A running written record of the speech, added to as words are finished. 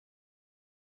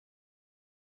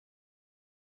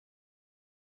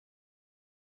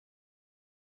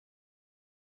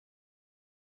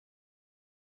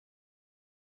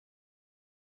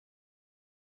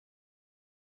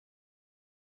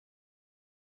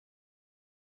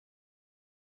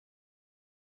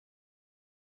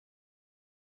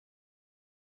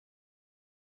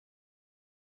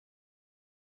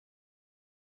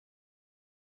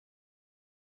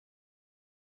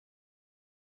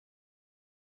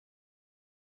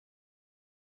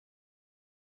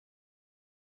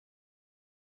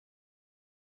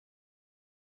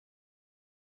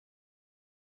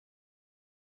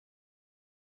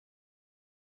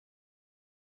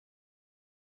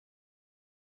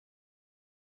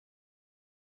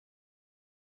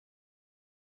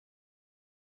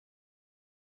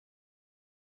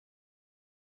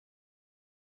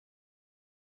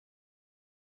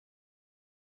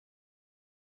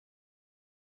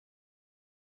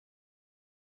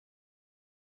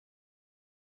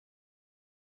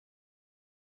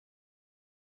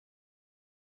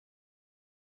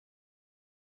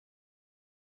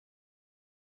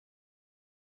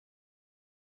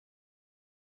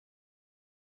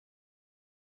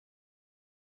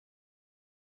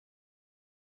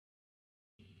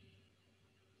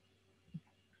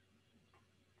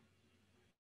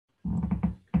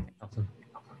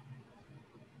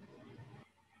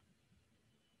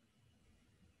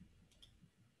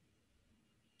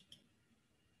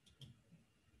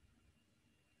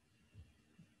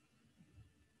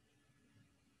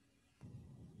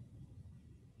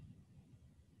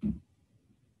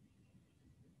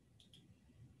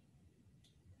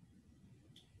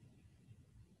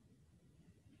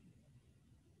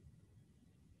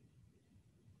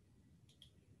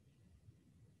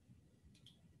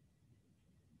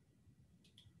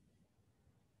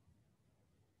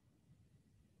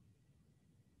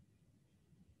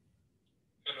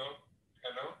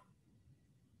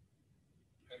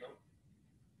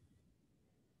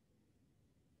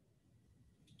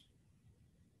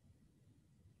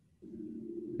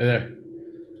Hey there.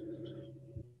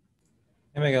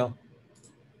 Hey, Miguel.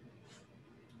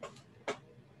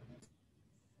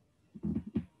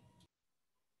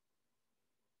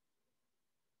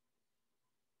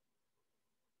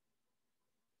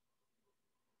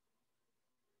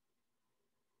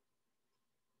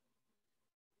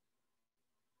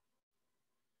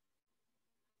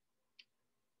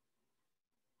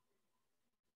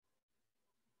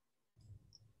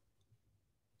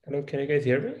 Hello, can you guys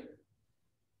hear me?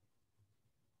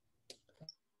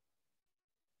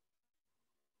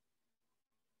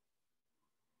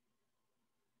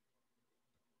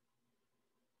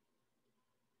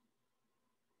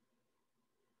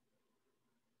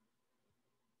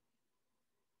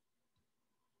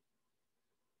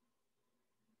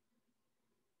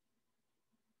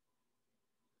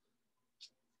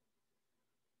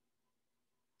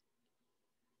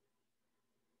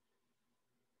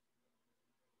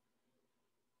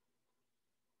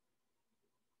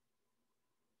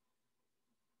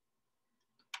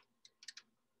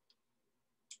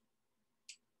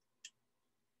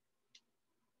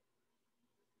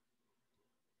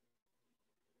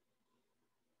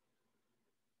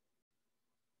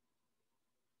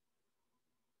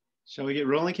 Shall we get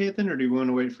rolling, Cathan, or do you want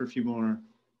to wait for a few more?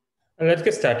 Let's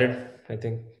get started, I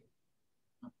think.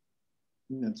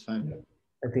 That's fine.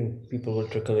 I think people will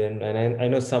trickle in, and I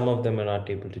know some of them are not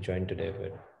able to join today,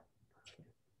 but.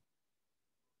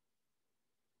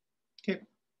 Okay.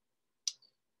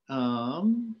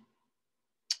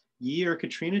 Yee or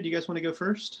Katrina, do you guys want to go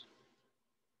first?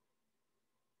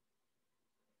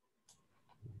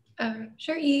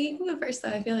 Sure, you can go first, though.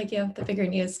 I feel like you have the bigger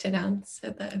news to announce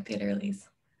at the beta release.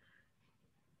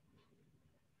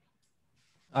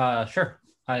 Sure.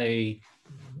 I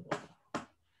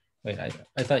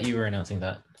thought you were announcing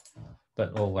that,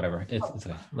 but well, whatever. It's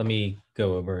okay. Let me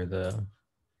go over the.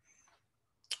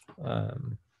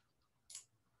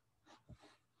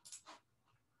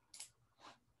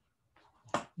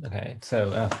 Okay,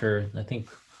 so after I think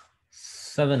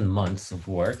 7 months of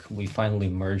work, we finally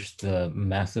merged the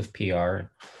massive PR.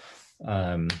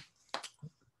 The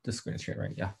screen is shared,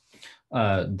 right? Yeah.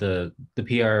 The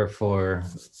PR for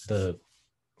the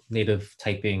native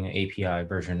typing API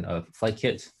version of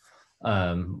FlyteKit.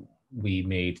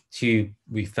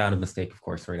 We found a mistake, of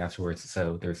course, right afterwards.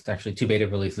 So there's actually 2 beta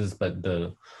releases, but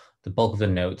the bulk of the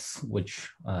notes, which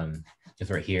is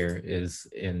right here, is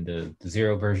in the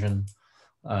 0 version.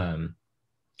 The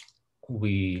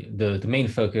main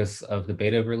focus of the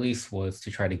beta release was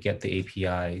to try to get the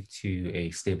API to a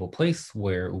stable place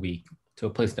to a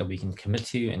place that we can commit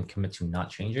to and commit to not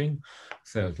changing.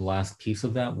 So the last piece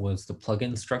of that was the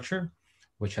plugin structure,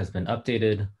 which has been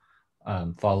updated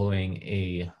following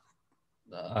a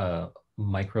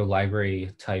micro library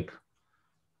type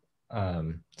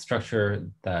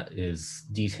structure that is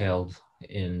detailed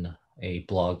in a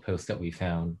blog post that we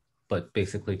found, but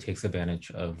basically takes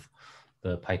advantage of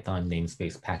the Python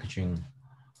namespace packaging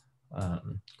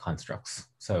constructs.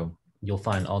 So you'll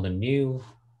find all the new,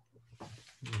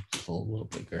 just a little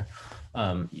bigger.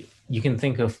 You can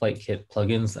think of FlyteKit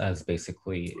plugins as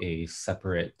basically a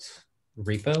separate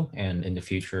repo, and in the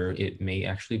future, it may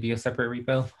actually be a separate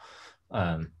repo.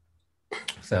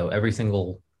 So every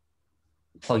single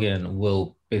plugin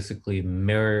will basically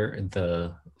mirror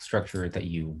the structure that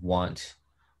you want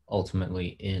ultimately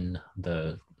in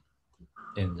the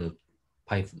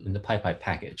PyPy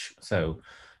package. So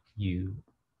you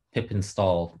pip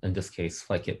install, in this case,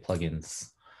 FlyteKit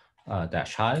plugins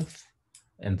 -hive,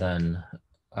 and then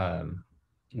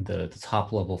the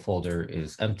top level folder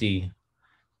is empty.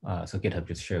 So GitHub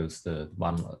just shows the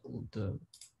bottom, the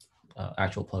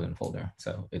actual plugin folder.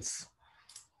 So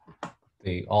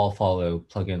they all follow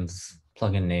plugin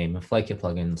name, FlyteKit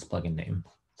plugins, plugin name.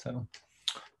 So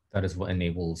that is what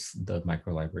enables the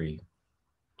micro library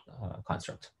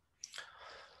construct.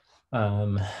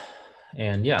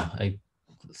 And yeah,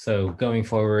 so going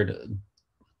forward,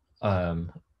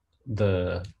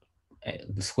 the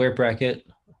square bracket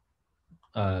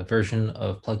version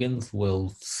of plugins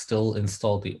will still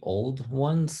install the old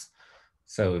ones.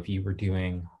 So if you were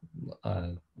doing,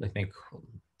 I think,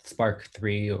 Spark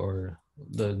 3 or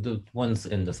the ones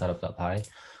in the setup.py,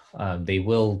 they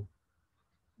won't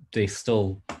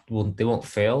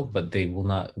fail, but they will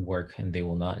not work and they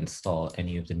will not install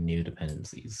any of the new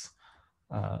dependencies.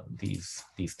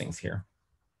 These things here.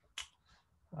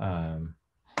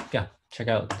 Yeah, check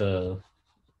out the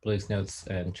release notes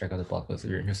and check out the blog post if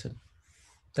you're interested.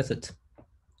 That's it.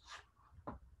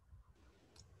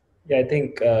 Yeah, I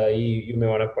think you may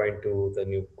want to point to the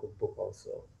new cookbook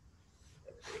also.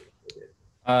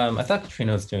 I thought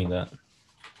Katrina was doing that.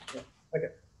 Yeah.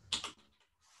 Okay.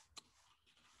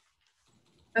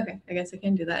 Okay, I guess I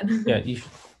can do that. Yeah, you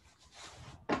should.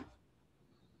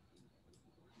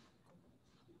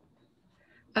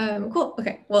 Cool.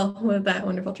 Okay. Well, with that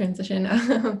wonderful transition,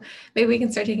 maybe we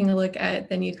can start taking a look at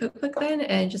the new cookbook then,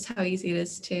 and just how easy it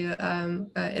is to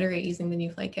iterate using the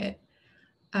new FlyteKit.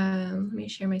 Let me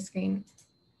share my screen.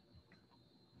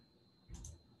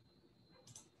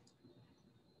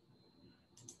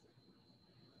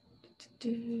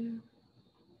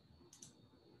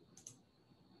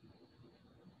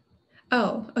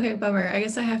 Oh, okay, bummer. I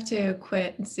guess I have to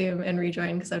quit Zoom and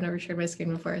rejoin because I've never shared my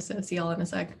screen before. So see y'all in a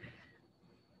sec.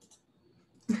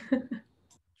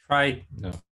 Try,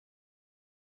 no.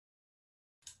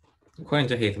 According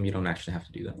to Hatham, you don't actually have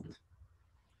to do that.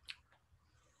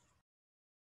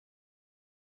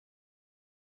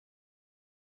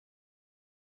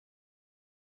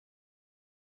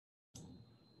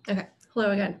 Okay,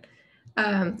 hello again.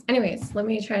 Anyways, let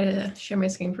me try to share my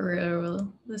screen for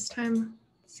real this time.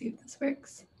 Let's see if this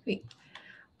works. Sweet.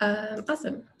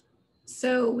 Awesome.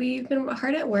 So we've been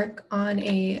hard at work on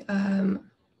a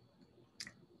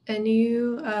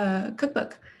new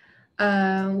cookbook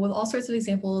with all sorts of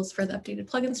examples for the updated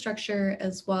plugin structure,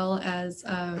 as well as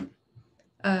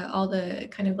all the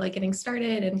kind of like getting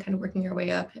started and kind of working our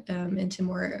way up into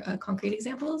more concrete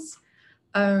examples.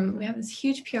 We have this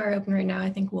huge PR open right now. I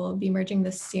think we'll be merging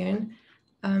this soon.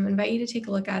 Invite you to take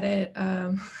a look at it.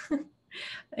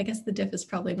 I guess the diff is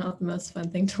probably not the most fun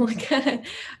thing to look at.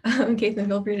 Caitlin,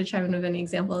 feel free to chime in with any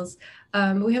examples.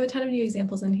 We have a ton of new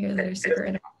examples in here that are super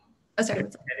interesting. Oh, sorry.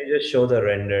 Can you just show the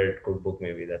rendered cookbook?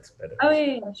 Maybe that's better. Oh,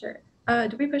 yeah, sure.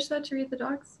 Did we push that to read the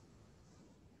docs?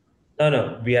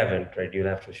 No, we haven't, right? You'll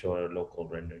have to show a local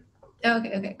rendered. Oh,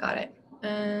 okay, got it.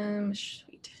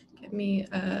 Sweet. Give me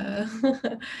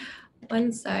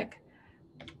 1 sec.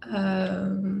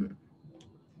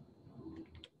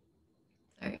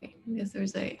 Sorry, I guess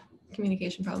there's a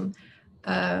communication problem.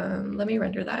 Let me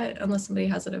render that unless somebody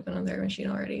has it open on their machine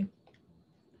already.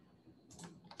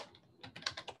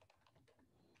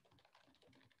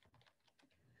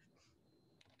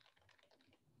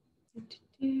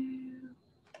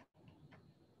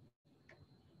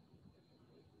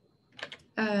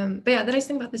 But yeah, the nice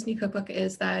thing about this new cookbook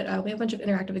is that we have a bunch of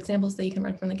interactive examples that you can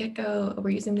run from the get-go. We're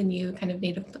using the new kind of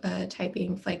native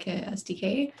typing FlyteKit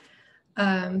SDK.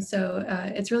 So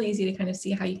it's really easy to kind of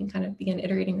see how you can kind of begin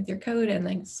iterating with your code and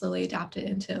then slowly adapt it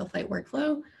into a Flyte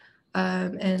workflow.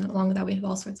 And along with that, we have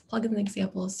all sorts of plugin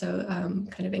examples, so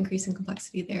kind of increasing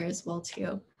complexity there as well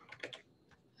too.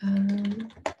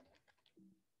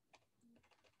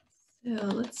 So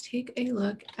let's take a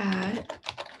look at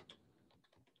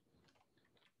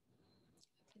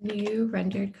the new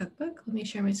rendered cookbook. Let me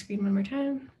share my screen one more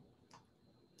time.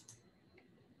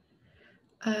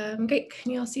 Great,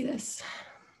 can you all see this?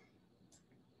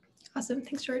 Awesome,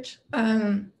 thanks, George.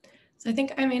 So I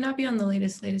think I may not be on the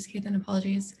latest case, then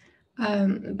apologies.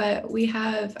 But we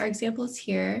have our examples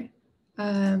here.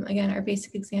 Again, our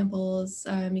basic examples.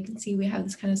 You can see we have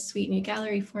this kind of sweet new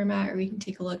gallery format, or we can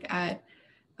take a look at,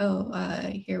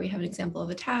 here we have an example of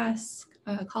a task,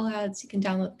 call ads. You can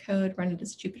download the code, run it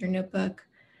as a Jupyter notebook.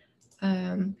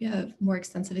 We have more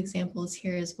extensive examples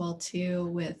here as well too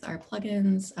with our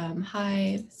plugins,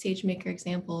 Hive, SageMaker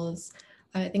examples,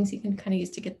 things you can kind of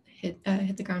use to get hit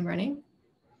the ground running,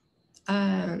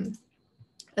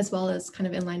 as well as kind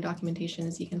of inline documentation,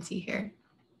 as you can see here.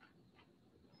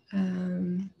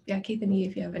 Yeah, Keith and Yee,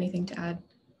 if you have anything to add.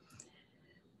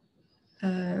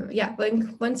 Yeah, but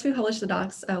once we publish the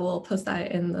docs, we'll post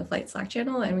that in the Flyte Slack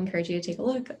channel, and we encourage you to take a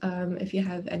look. If you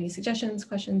have any suggestions,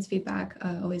 questions, feedback,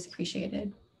 always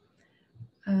appreciated.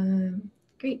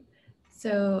 Great.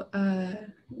 So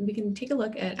we can take a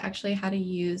look at actually how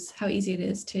easy it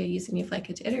is to use the new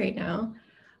FlyteKit to iterate now.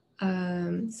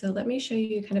 So let me show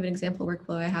you kind of an example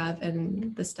workflow I have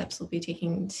and the steps we'll be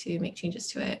taking to make changes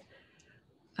to it.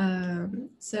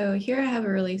 So here I have a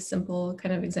really simple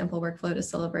kind of example workflow to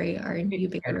celebrate our new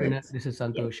big Katrina, this is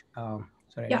Santosh. Yeah.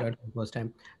 Sorry, Yeah. I joined for the first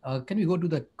time. Can we go to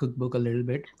the cookbook a little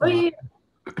bit? Oh, yeah.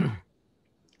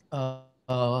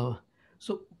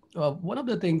 So one of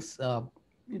the things,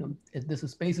 this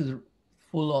space is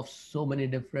full of so many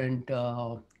different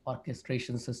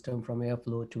orchestration system, from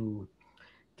Airflow to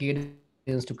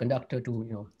cadence to conductor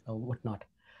to whatnot.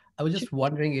 I was just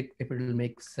wondering if it will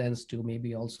make sense to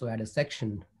maybe also add a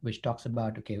section which talks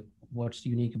about, okay, what's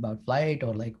unique about Flyte,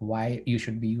 or like why you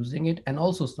should be using it, and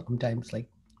also sometimes like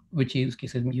which use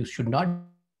cases you should not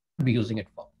be using it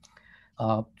for.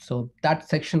 So that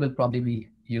section will probably be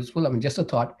useful. I mean, just a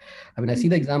thought. I mean, I see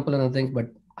the example and other things, but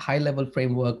high level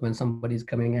framework when somebody's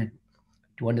coming in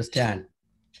to understand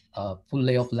full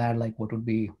lay of land, like what would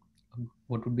be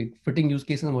fitting use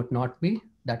cases and what not be,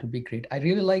 that would be great. I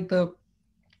really like the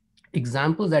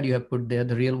examples that you have put there,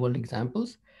 the real world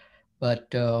examples.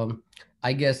 But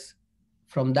I guess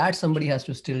from that, somebody has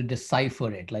to still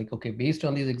decipher it. Like, okay, based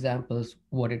on these examples,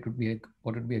 what would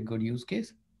be a good use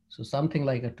case? So something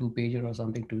like a 2-pager or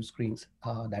something, 2 screens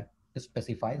that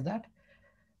specifies that.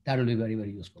 That will be very,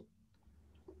 very useful.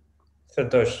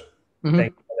 Santosh, Mhm.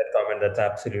 thank you for that comment. That's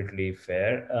absolutely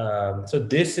fair. So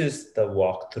this is the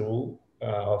walkthrough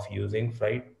of using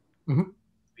Flyte. Mhm.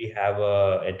 We have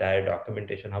a entire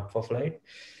documentation hub for Flyte.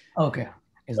 Okay,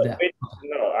 is there?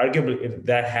 No, arguably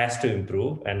that has to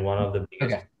improve, and one of the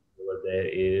biggest Okay. over there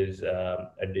is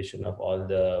addition of all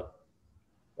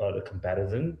the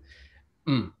comparison.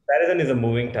 Mm. Comparison is a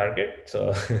moving target, so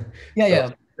Yeah, so yeah.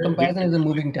 we Comparison can is a do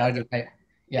moving it target. Yeah.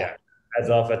 yeah, as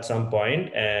of at some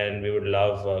point, and we would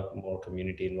love more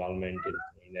community involvement in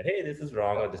saying that hey, this is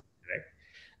wrong or this is correct.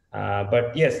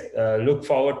 But yes, look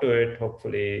forward to it.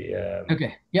 Hopefully,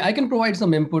 Okay. Yeah, I can provide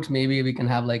some inputs. Maybe we can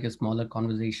have like a smaller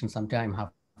conversation sometime,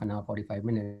 half an hour, 45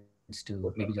 minutes to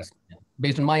maybe would just love that.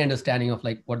 based on my understanding of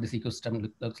like what this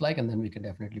ecosystem looks like, and then we can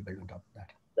definitely build on top of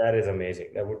that. That is amazing.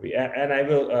 That would be, and I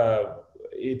will.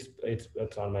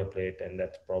 It's on my plate, and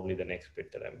that's probably the next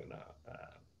bit that I'm gonna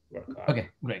work on. Okay,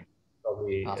 great.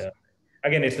 Probably Awesome.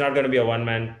 again, it's not going to be a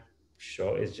one-man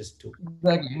show. It's just two.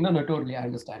 Exactly. No, no, totally. I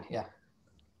understand. Yeah.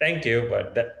 Thank you,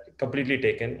 but that completely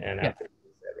taken and Yeah.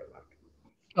 absolutely fair remark.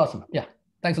 Awesome. Yeah.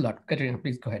 Thanks a lot. Katrina,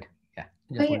 please go ahead. Yeah.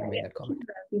 I just wanted to make that comment.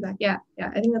 Feedback. Yeah.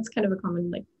 I think that's kind of a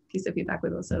common like piece of feedback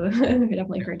we've also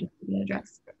definitely heard to be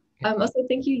addressed. Also,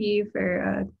 thank you, Yee,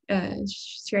 for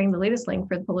sharing the latest link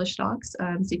for the published docs.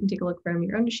 So you can take a look from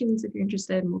your own machines if you're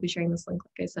interested, and we'll be sharing this link,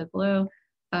 like I said, below.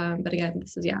 But again,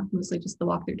 this is, mostly just the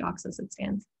walkthrough docs as it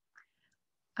stands.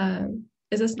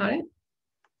 Is this not it?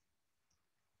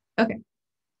 Okay,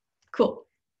 cool.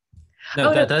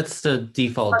 No, that's the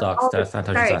default docs that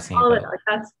Santosh is asking about.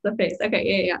 That's the face.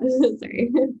 Okay, yeah.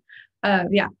 Sorry.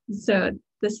 Yeah, so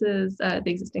this is the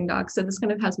existing doc. So this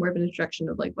kind of has more of an introduction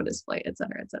of like what is Flyte, et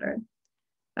cetera, et cetera.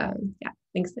 Yeah,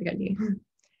 thanks again, you.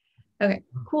 Okay,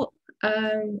 cool.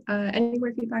 Any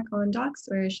more feedback on docs,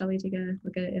 or shall we take a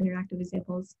look at interactive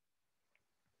examples?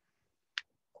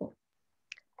 Cool.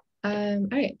 All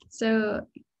right, so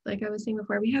like I was saying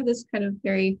before, we have this kind of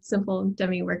very simple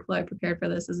dummy workflow I prepared for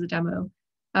this as a demo.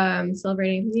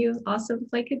 Celebrating the new awesome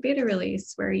FlyteKit beta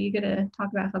release, where you get to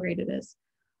talk about how great it is.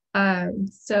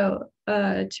 So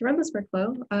to run this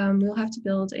workflow, we'll have to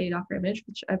build a Docker image,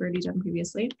 which I've already done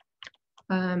previously.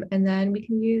 And then we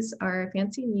can use our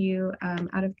fancy new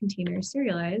out of container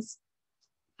serialize.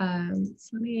 So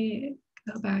let me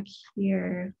go back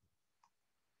here.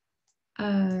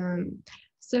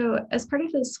 So as part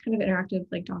of this kind of interactive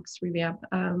like docs revamp,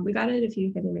 we've added a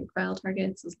few hidden makefile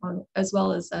targets as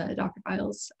well as Docker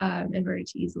files in order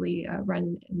to easily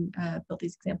run and build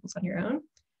these examples on your own.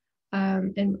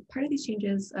 And part of these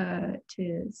changes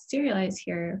to serialize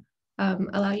here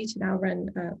allow you to now run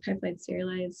pipeline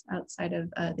serialize outside of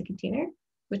the container,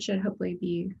 which should hopefully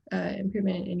be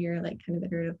improvement in your like kind of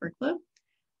iterative workflow.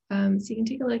 So you can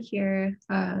take a look here,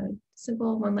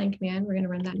 simple one-line command. We're going to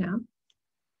run that now.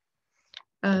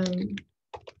 Let's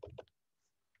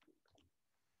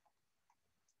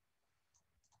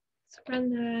run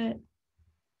that.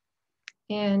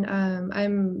 And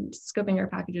I'm scoping our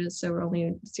packages, so we're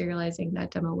only serializing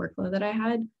that demo workflow that I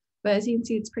had. But as you can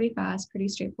see, it's pretty fast, pretty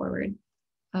straightforward.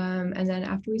 And then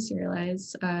after we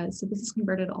serialize, so this has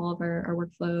converted all of our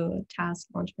workflow task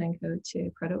launch plan code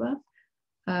to protobuf.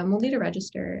 We'll need a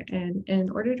register, and in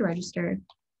order to register,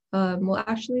 we'll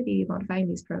actually be modifying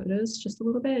these protos just a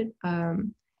little bit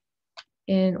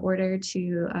in order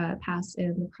to pass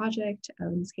in the project,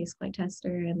 in this case, Flyte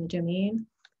tester and the domain,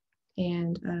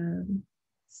 and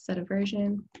set a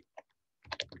version,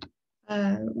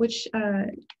 which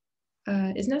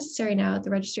is necessary now at the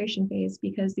registration phase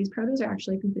because these protos are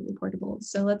actually completely portable.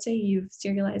 So let's say you've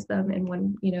serialized them in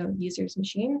one user's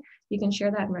machine, you can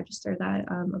share that and register that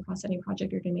across any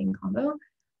project or domain combo.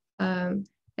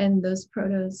 And those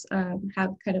protos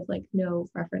have kind of like no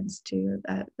reference to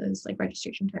those like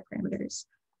registration type parameters.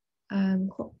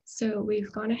 Cool. So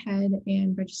we've gone ahead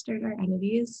and registered our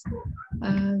entities.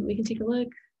 We can take a look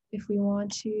if we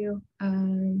want to.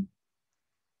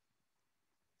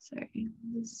 Sorry,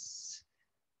 let's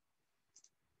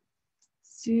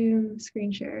Zoom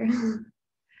screen share.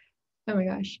 Oh my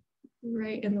gosh,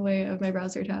 right in the way of my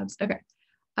browser tabs. Okay.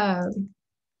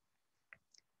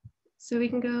 So we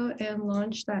can go and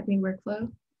launch that new workflow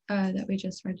that we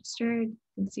just registered. You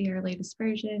can see our latest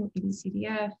version,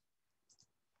 ABCDF.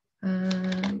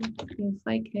 New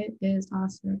FlyteKit is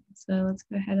awesome. So let's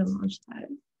go ahead and launch that.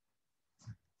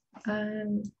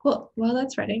 Cool. While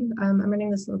that's running, I'm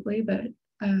running this locally, but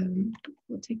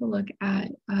we'll take a look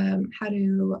at how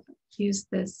to use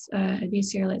this new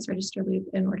serialized register loop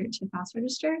in order to fast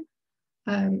register.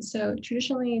 So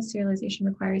traditionally, serialization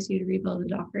requires you to rebuild a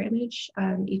Docker image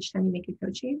each time you make a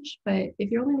code change. But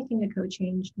if you're only making a code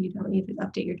change, you don't need to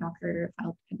update your Docker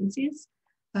file dependencies.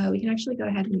 We can actually go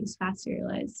ahead and use fast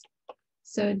serialize.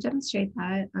 So to demonstrate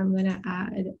that, I'm going to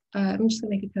add, I'm just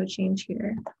going to make a code change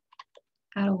here,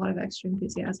 add a lot of extra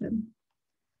enthusiasm.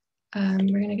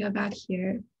 We're going to go back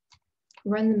here,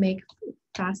 run the make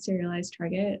fast serialized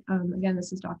target. Again,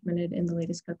 this is documented in the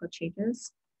latest cookbook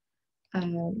changes.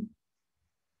 Go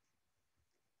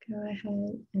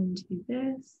ahead and do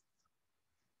this.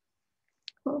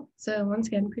 Cool. So once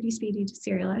again, pretty speedy to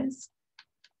serialize.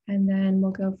 And then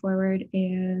we'll go forward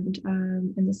and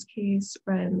in this case,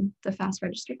 run the fast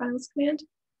register files command.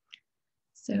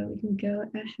 So we can go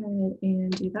ahead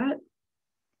and do that.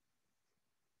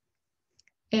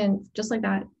 And just like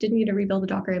that, didn't need to rebuild the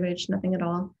Docker image, nothing at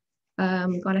all.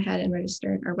 We've gone ahead and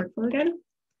registered our workflow again.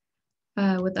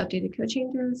 With updated code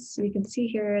changes. So we can see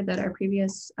here that our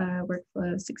previous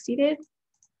workflow succeeded.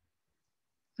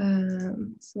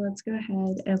 So let's go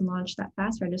ahead and launch that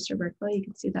fast register workflow. You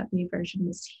can see that new version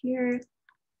is here.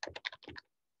 Kick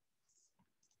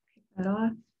that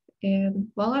off and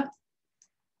voila.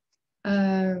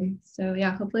 So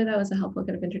yeah, hopefully that was a helpful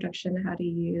kind of introduction to how to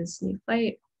use new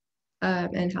Flyte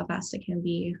and how fast it can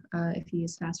be if you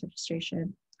use fast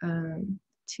registration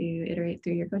to iterate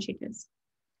through your code changes.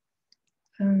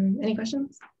 Any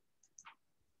questions?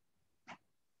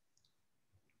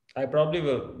 I probably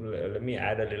will, let me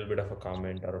add a little bit of a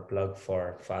comment or a plug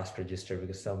for fast register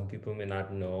because some people may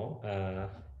not know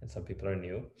and some people are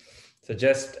new. So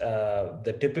just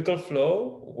the typical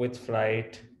flow with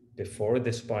Flyte before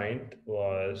this point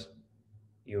was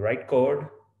you write code,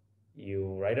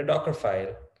 you write a Docker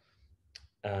file,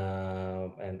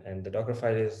 and the Docker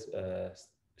file is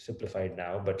simplified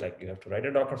now, but like you have to write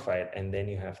a Docker file and then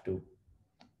you have to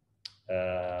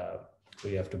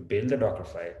build the Docker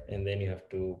file, and then you have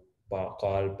to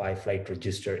call PyFlyte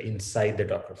register inside the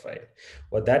Docker file.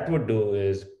 What that would do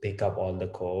is pick up all the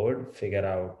code, figure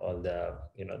out all the,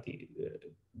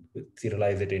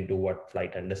 serialize it into what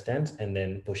Flyte understands, and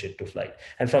then push it to Flyte.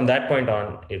 And from that point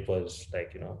on, it was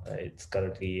like, it's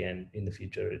currently and in the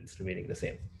future, it's remaining the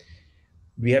same.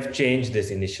 We have changed this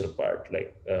initial part.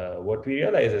 Like what we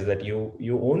realize is that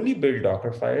you only build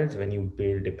Docker files when you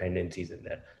build dependencies in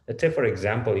there. Let's say, for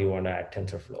example, you want to add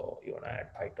TensorFlow, you want to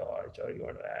add PyTorch, or you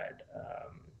want to add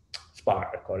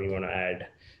Spark, or you want to add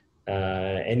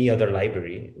any other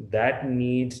library that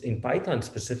needs, in Python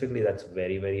specifically, that's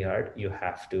very, very hard. You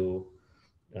have to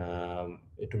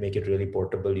make it really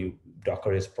portable,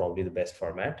 Docker is probably the best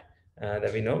format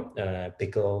that we know.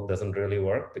 Pickle doesn't really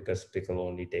work because Pickle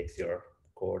only takes your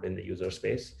code in the user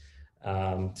space.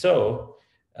 So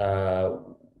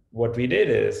what we did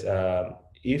is,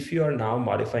 if you are now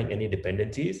modifying any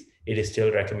dependencies, it is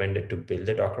still recommended to build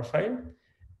a Docker file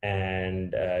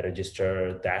and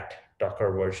register that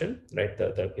Docker version, right?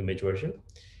 The image version.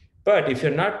 But if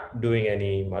you're not doing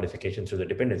any modifications to the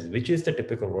dependencies, which is the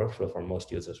typical workflow for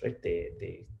most users, right?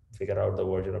 They figure out the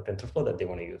version of TensorFlow that they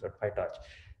want to use, or PyTorch.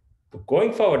 But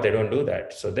going forward, they don't do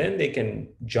that. So then they can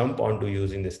jump onto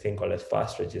using this thing called as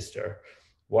fast register.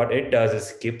 What it does is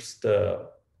skips the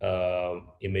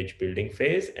image building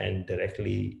phase and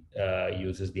directly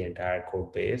uses the entire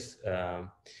code base.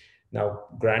 Now,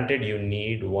 granted, you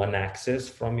need one access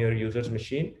from your user's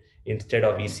machine. Instead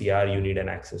of ECR, you need an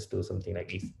access to something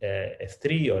like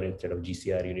S3, or instead of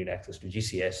GCR, you need access to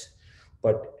GCS.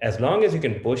 But as long as you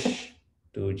can push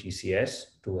to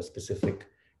GCS, to a specific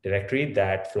directory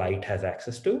that Flyte has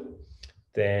access to,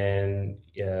 then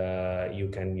you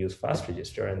can use fast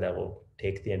register, and that will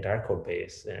take the entire code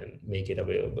base and make it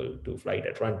available to Flyte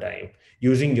at runtime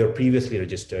using your previously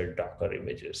registered Docker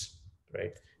images,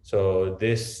 right? So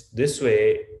this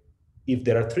way, if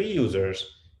there are 3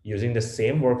 users using the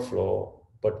same workflow,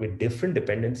 but with different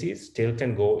dependencies, still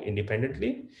can go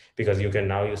independently, because you can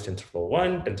now use TensorFlow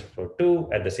 1, TensorFlow 2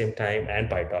 at the same time, and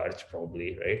PyTorch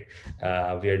probably,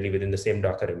 right? Weirdly within the same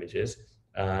Docker images.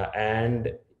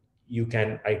 And you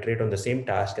can iterate on the same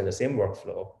task and the same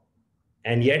workflow.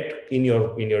 And yet in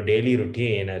your daily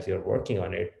routine, as you're working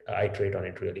on it, iterate on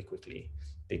it really quickly,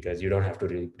 because you don't have to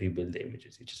rebuild the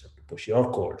images. You just have to push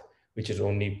your code, which is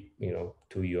only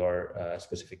to your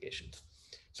specifications.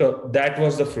 So that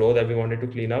was the flow that we wanted to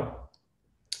clean up.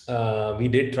 We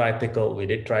did try Pickle, we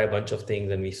did try a bunch of things,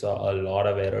 and we saw a lot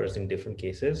of errors in different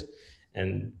cases.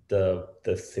 And the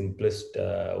simplest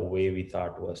way we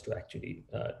thought was to actually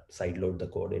sideload the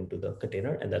code into the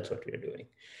container, and that's what we are doing.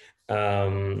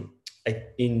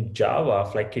 In Java,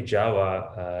 FlyteKit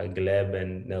Java, Gleb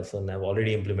and Nelson have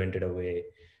already implemented a way,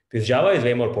 because Java is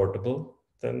way more portable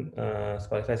than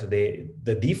Spotify. So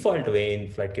the default way in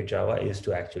FlyteKit Java is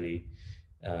to actually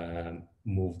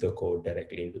move the code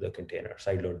directly into the container,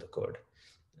 sideload the code.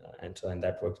 And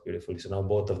that works beautifully. So now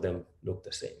both of them look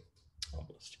the same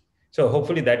almost. So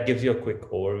hopefully that gives you a quick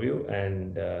overview.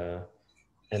 And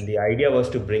the idea was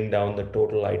to bring down the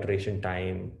total iteration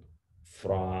time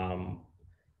from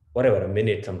whatever, a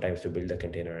minute sometimes to build a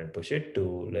container and push it,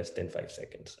 to less than 5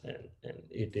 seconds. And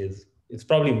it's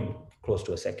probably close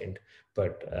to a second,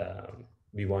 but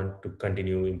we want to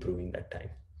continue improving that time.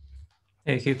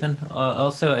 Hey, Keithan.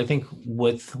 Also, I think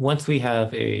once we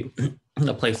have a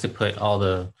place to put all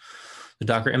the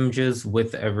Docker images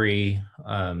with every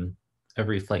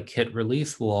FlyteKit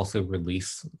release, we'll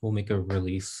make a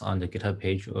release on the GitHub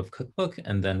page of Cookbook,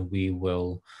 and then we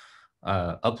will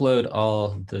upload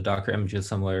all the Docker images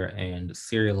somewhere and do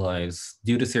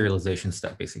the serialization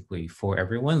step basically for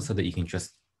everyone, so that you can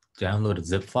just download a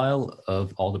zip file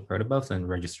of all the protobufs and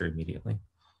register immediately.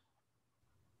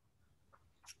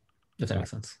 If that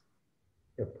makes sense.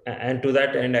 Yep. And to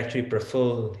that end, actually,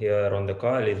 Praful here on the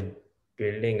call is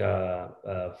building a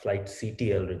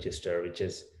FlyteCTL register, which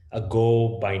is a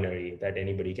Go binary that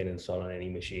anybody can install on any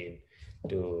machine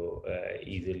to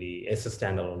it's a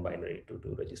standalone binary to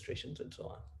do registrations and so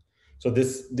on. So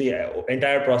the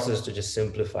entire process to just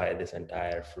simplify this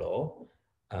entire flow.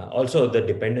 Also, the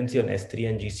dependency on S3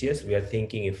 and GCS, we are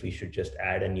thinking if we should just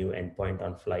add a new endpoint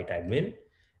on Flyte admin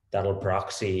that'll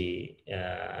proxy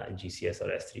GCS or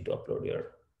S3 to upload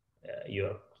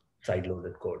your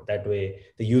side-loaded code. That way,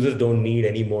 the users don't need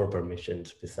any more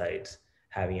permissions besides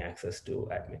having access to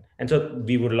admin. And so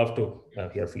we would love to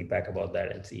hear feedback about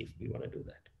that and see if we want to do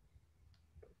that.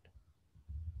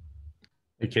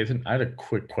 Hey, Keithan, I had a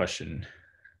quick question.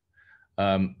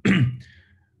 Or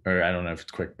I don't know if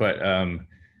it's quick, but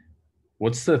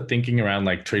what's the thinking around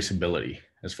like traceability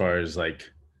as far as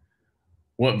like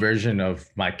what version of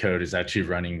my code is actually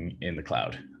running in the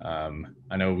cloud?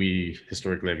 I know we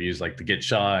historically have used like the git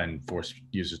SHA and forced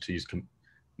users to use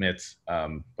commits,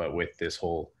 but with this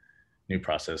whole new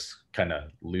process, kind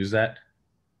of lose that?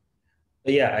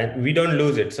 Yeah, and we don't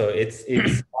lose it. So it's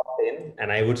locked in,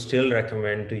 and I would still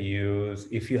recommend to use,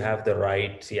 if you have the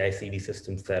right CI/CD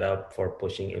system set up for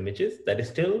pushing images, that is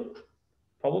still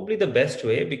probably the best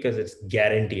way because it's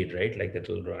guaranteed, right? Like that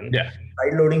will run. Yeah.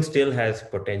 Side loading still has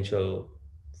potential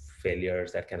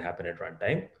failures that can happen at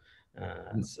runtime.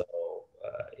 So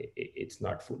it's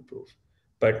not foolproof.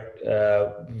 But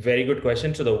very good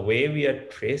question. So the way we are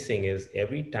tracing is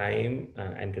every time,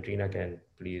 and Katrina can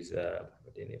please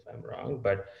put in if I'm wrong,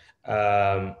 but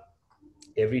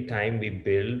every time we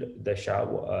build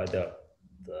the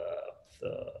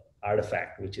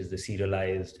artifact, which is the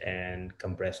serialized and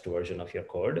compressed version of your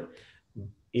code,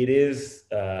 it is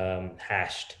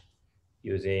hashed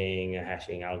using a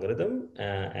hashing algorithm,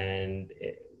 and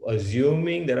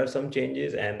assuming there are some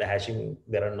changes and the hashing,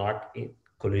 there are not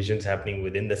collisions happening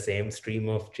within the same stream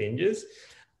of changes,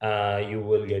 you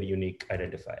will get unique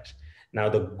identifiers. Now,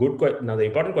 the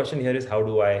important question here is, how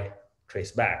do I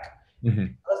trace back? Mm-hmm.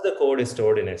 Because the code is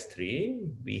stored in S3,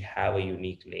 we have a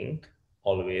unique link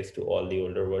always to all the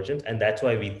older versions. And that's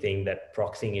why we think that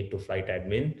proxying it to Flyte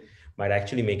admin might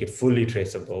actually make it fully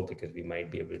traceable, because we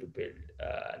might be able to build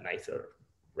a nicer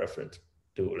reference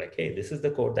to like, hey, this is the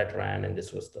code that ran and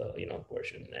this was the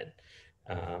version. And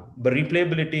but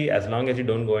replayability, as long as you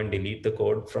don't go and delete the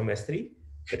code from S3,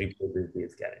 the replayability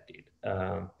is guaranteed.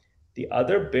 The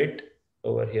other bit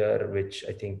over here, which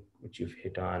you've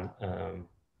hit on,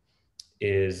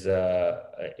 is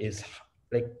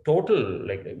like total,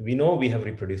 like we know we have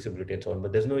reproducibility and so on,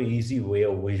 but there's no easy way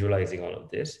of visualizing all of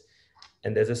this.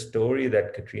 And there's a story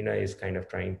that Katrina is kind of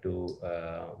trying to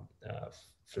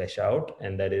flesh out,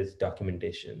 and that is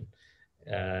documentation.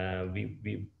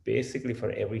 We basically,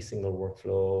 for every single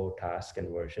workflow, task, and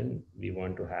version, we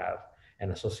want to have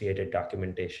an associated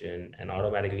documentation and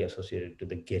automatically associated to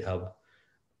the GitHub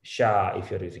SHA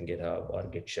if you're using GitHub, or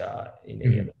Git SHA in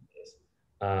any other place,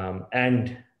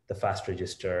 and the fast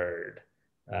registered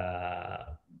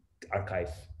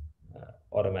archive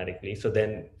automatically. So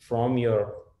then from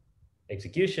your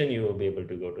execution, you will be able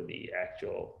to go to the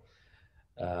actual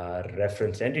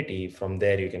referenced entity. From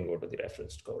there, you can go to the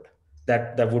referenced code.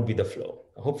 That would be the flow.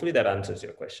 Hopefully that answers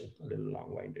your question. A little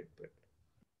long-winded, but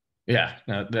yeah,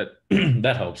 no, that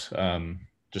that helps.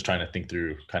 Just trying to think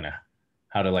through kind of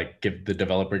how to like give the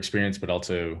developer experience, but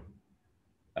also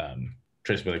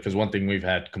traceability. Because one thing we've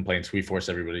had complaints, we force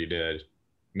everybody to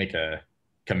make a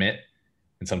commit,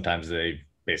 and sometimes they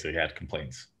basically had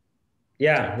complaints.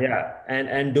 Yeah.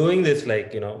 And doing this,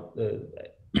 like,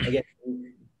 again,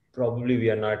 probably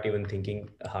we are not even thinking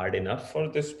hard enough for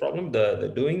this problem.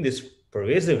 The doing this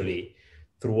pervasively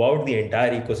throughout the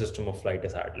entire ecosystem of Flyte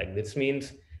is hard. Like, this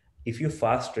means if you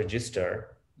fast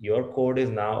register, your code is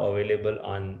now available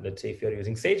on, let's say, if you're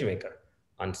using SageMaker,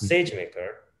 on SageMaker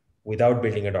without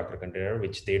building a Docker container,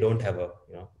 which they don't have a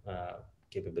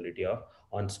capability of,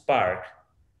 on Spark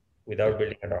without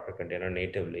building a Docker container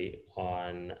natively,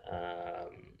 on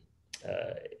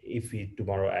if we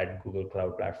tomorrow add Google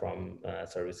Cloud Platform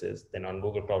services, then on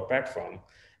Google Cloud Platform,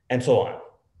 and so on.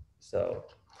 So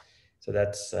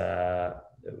that's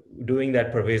doing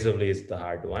that pervasively is the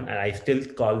hard one. And I still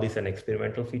call this an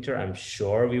experimental feature. I'm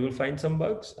sure we will find some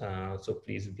bugs. So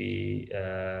please be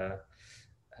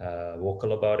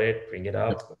vocal about it, bring it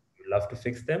up. We'd love to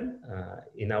fix them.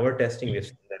 In our testing, we've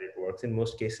seen that it works in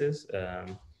most cases.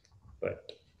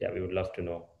 But yeah, we would love to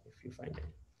know if you find it.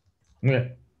 Yeah.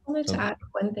 I wanted to add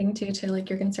one thing too to like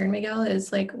your concern, Miguel,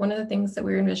 is like one of the things that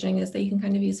we're envisioning is that you can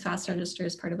kind of use fast register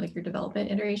as part of like your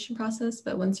development iteration process.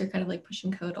 But once you're kind of like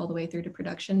pushing code all the way through to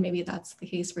production, maybe that's the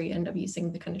case where you end up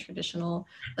using the kind of traditional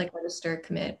like register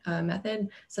commit method.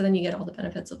 So then you get all the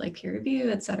benefits of like peer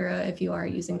review, et cetera, if you are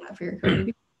using that for your code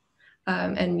review.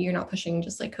 And you're not pushing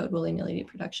just like code willy-nilly to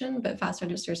production, but fast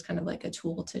register is kind of like a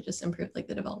tool to just improve like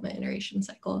the development iteration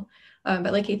cycle.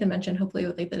 But like Ethan mentioned, hopefully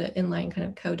with like the inline kind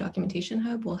of code documentation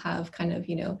hub, we'll have kind of,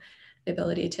 the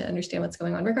ability to understand what's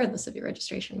going on regardless of your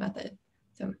registration method.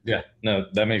 So yeah, no,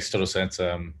 that makes total sense.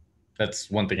 That's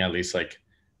one thing, at least like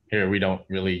here, we don't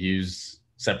really use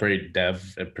separate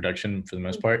dev and production for the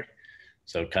most part.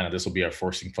 So kind of this will be our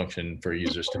forcing function for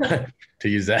users to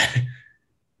use that.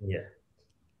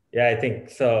 Yeah, I think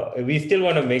so. We still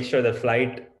want to make sure that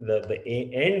Flyte, the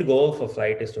end goal for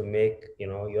Flyte is to make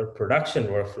your production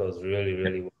workflows really,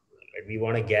 really well. Right? We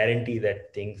want to guarantee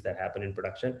that things that happen in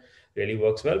production really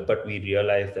works well, but we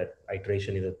realize that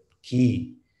iteration is a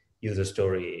key user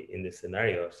story in this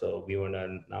scenario. So we want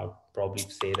to now probably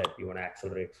say that we want to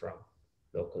accelerate from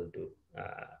local to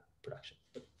production.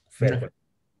 Fair question.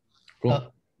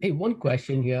 Cool. Hey, one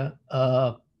question here.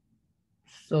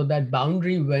 So that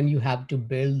boundary when you have to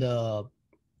build the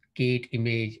gate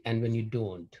image and when you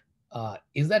don't,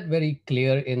 is that very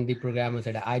clear in the programmers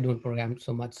that I don't program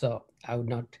so much, so I would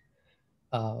not.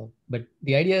 But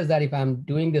the idea is that if I'm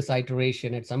doing this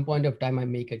iteration, at some point of time, I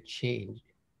make a change.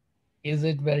 Is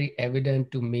it very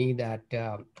evident to me that,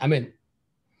 at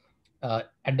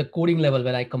the coding level,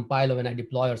 when I compile or when I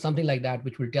deploy or something like that,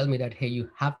 which will tell me that, hey, you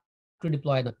have to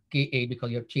deploy the K8 because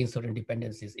you have changed certain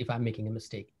dependencies if I'm making a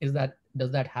mistake.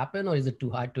 Does that happen or is it too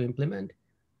hard to implement?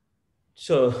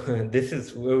 So this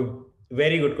is a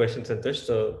very good question, Santosh.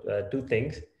 So two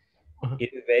things.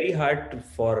 It is very hard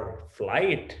for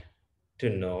Flyte to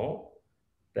know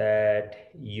that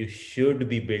you should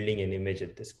be building an image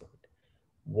at this point.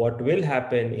 What will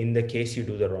happen in the case you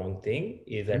do the wrong thing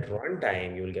is at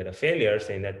runtime, you will get a failure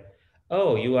saying that,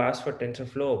 oh, you asked for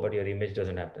TensorFlow, but your image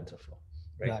doesn't have TensorFlow,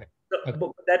 right? Got it. So, Okay.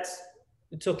 But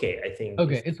it's okay. I think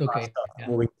it's okay. Yeah.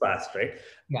 Moving fast, right?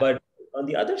 Yeah. But on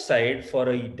the other side, for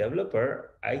a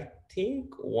developer, I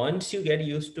think once you get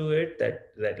used to it,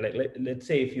 that let's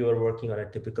say if you are working on a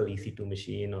typical EC2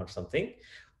 machine or something,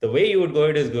 the way you would go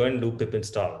is go and do pip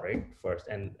install, right? First.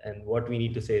 And what we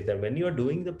need to say is that when you're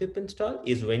doing the pip install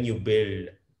is when you build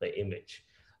the image.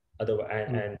 Otherwise,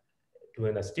 and to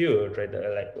an astute, right?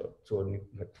 So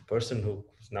the person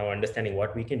who's now understanding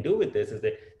what we can do with this is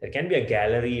that there can be a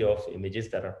gallery of images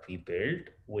that are pre-built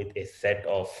with a set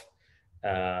of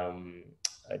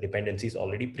dependencies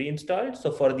already pre-installed.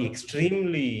 So for the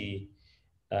extremely,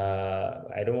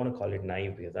 I don't want to call it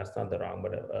naive because that's not the wrong,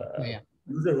 but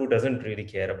user who doesn't really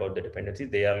care about the dependencies,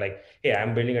 they are like, hey,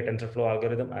 I'm building a TensorFlow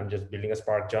algorithm. I'm just building a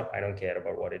Spark job. I don't care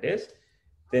about what it is.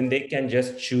 Then they can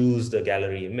just choose the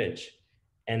gallery image.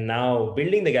 And now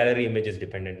building the gallery image is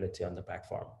dependent, let's say, on the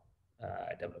platform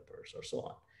developers or so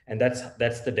on. And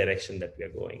that's the direction that we are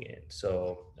going in.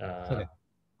 So okay.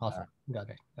 Awesome. Got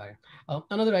it.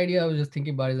 Another idea I was just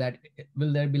thinking about is that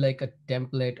will there be like a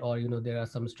template or, there are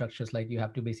some structures like you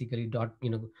have to basically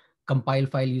compile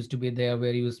file used to be there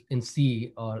where you use in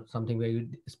C or something where you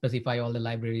specify all the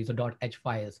libraries or .h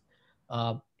files.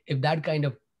 If that kind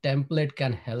of template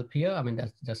can help here,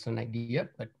 that's just an idea,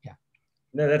 but yeah.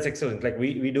 No, that's excellent. Like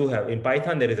we do have in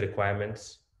Python, there is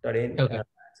requirements.in. Okay.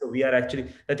 So we are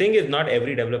actually, the thing is not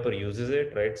every developer uses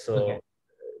it, right? So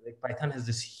like Python has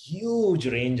this huge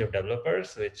range of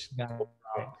developers, which go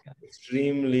from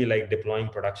extremely like deploying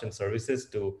production services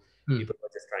to People were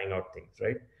just trying out things,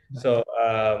 right? So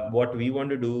what we want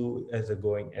to do as in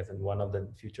one of the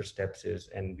future steps is,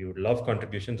 and we would love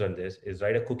contributions on this, is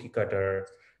write a cookie cutter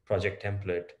project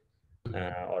template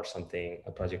or something,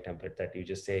 a project template that you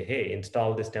just say, hey,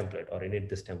 install this template or init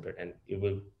this template, and it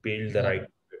will build the right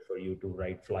template for you to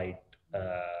write Flyte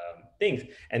things.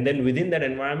 And then within that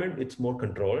environment, it's more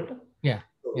controlled.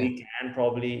 So we can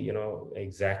probably,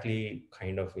 exactly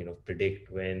kind of,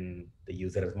 predict when the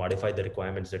user has modified the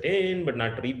requirements that in, but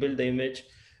not rebuild the image,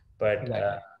 but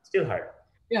still hard.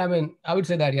 Yeah, I mean, I would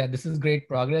say that, this is great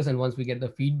progress. And once we get the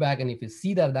feedback, and if you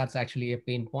see that that's actually a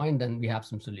pain point, then we have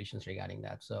some solutions regarding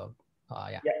that. So,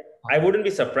 I wouldn't be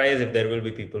surprised if there will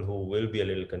be people who will be a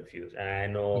little confused. And I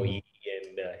know Yee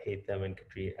and Haitham and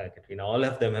Katrina, all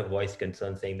of them have voiced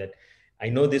concern saying that, I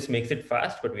know this makes it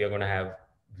fast, but we are going to have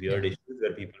weird issues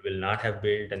where people will not have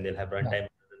built and they'll have runtime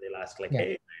and they'll ask like,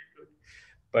 hey,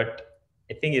 but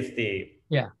I think it's the...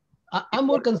 I'm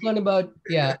more concerned about,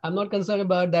 I'm not concerned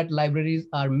about that libraries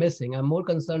are missing. I'm more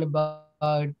concerned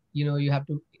about, you have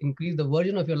to increase the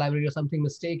version of your library or something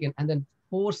mistaken. And then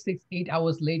 4, 6, 8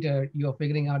 hours later, you're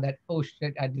figuring out that, oh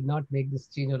shit, I did not make this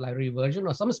change of library version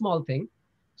or some small thing.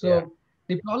 So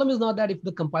the problem is not that if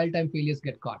the compile time failures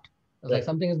get caught. It's like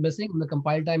something is missing and the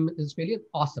compile time is failure.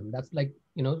 Awesome. That's like,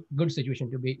 good situation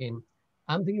to be in.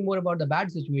 I'm thinking more about the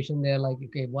bad situation. They're like,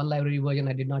 okay, one library version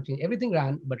I did not change. Everything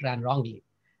ran, but ran wrongly.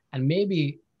 And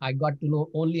maybe I got to know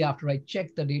only after I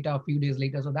checked the data a few days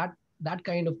later. So that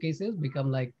kind of cases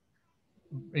become like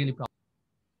really problem.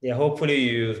 Yeah, hopefully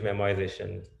you use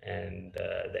memoization and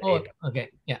the 8. Okay,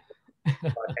 10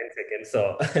 seconds.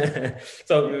 So,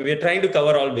 so we're trying to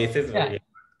cover all bases.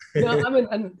 No, I mean,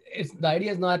 and the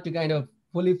idea is not to kind of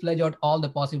fully fledge out all the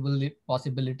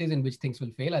possibilities in which things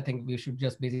will fail. I think we should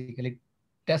just basically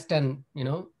test and,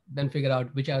 then figure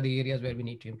out which are the areas where we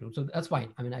need to improve. So that's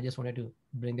fine. I mean, I just wanted to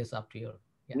bring this up to you.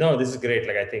 No, this is great.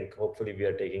 Like, I think hopefully we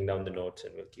are taking down the notes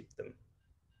and we'll keep them.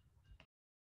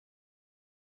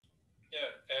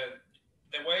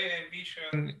 The way I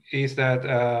envision is that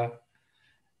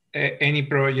any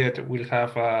project will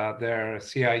have their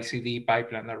CI/CD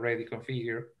pipeline already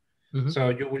configured. So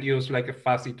you will use like a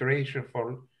fast iteration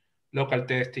for local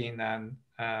testing and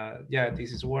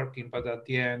this is working. But at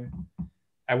the end,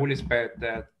 I will expect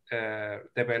that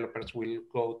developers will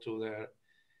go to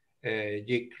the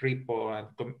Git repo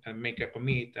and make a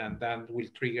commit, and then will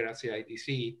trigger a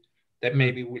CI/CD that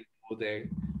maybe will do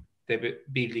the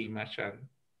build image,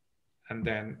 and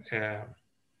then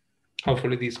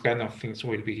hopefully these kind of things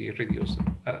will be reduced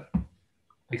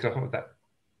because of that.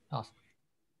 Awesome.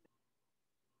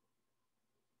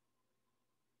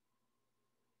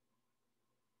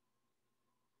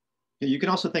 You can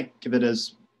also think of it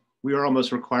as we are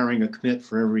almost requiring a commit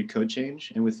for every code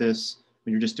change. And with this,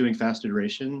 when you're just doing fast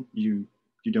iteration, you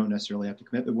don't necessarily have to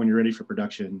commit, but when you're ready for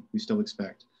production, we still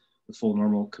expect the full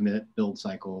normal commit build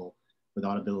cycle with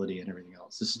auditability and everything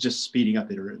else. This is just speeding up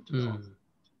iterative development.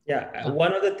 Yeah,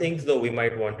 one of the things though we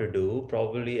might want to do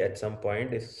probably at some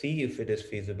point is see if it is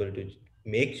feasible to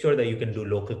make sure that you can do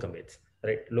local commits,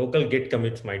 right? Local Git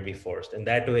commits might be forced, and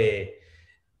that way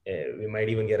we might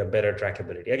even get a better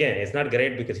trackability. Again, it's not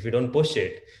great because if you don't push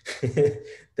it,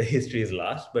 the history is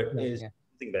lost, but it's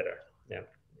something better. Yeah.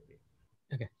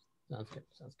 Okay, sounds good.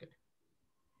 Sounds good.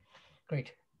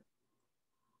 Great.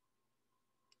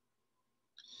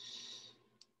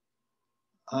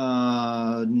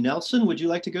 Nelson, would you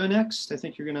like to go next? I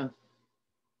think you're gonna.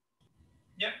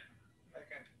 Yeah, I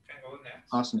can go next.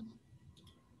 Awesome.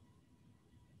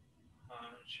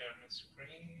 Share my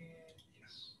screen.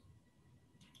 Yes.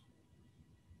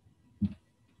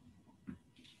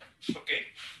 Okay.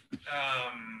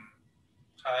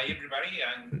 Hi everybody.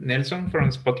 I'm Nelson from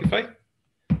Spotify.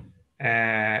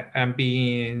 I've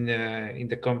been in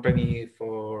the company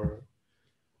for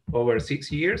over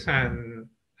 6 years, and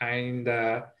I'm in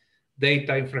the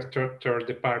data infrastructure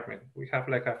department. We have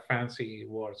like a fancy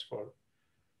words for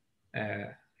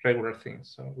regular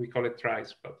things. So we call it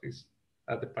TRICE, but it's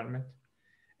a department.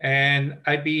 And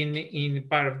I've been in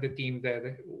part of the team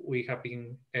that we have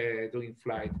been doing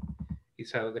Flyte.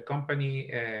 It's out of the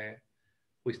company.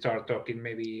 We started talking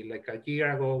maybe like a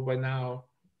year ago by now,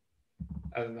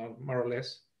 I don't know, more or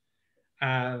less.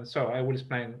 And so I will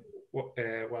explain what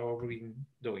we've been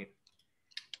doing.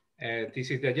 This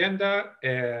is the agenda.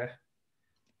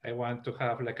 I want to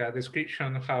have like a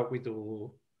description of how we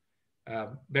do,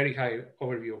 very high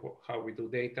overview of how we do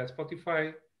data at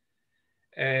Spotify.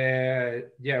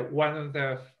 One of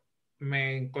the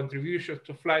main contributions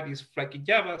to Flyte is FlyteKit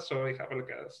Java, so I have like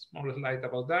a small slide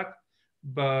about that.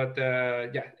 But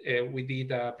we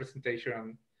did a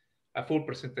presentation, a full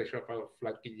presentation about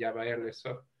FlyteKit Java earlier,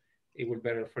 so it will be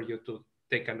better for you to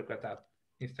take a look at that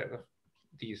instead of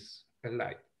this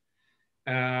slide.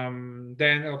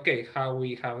 Then, okay, how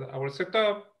we have our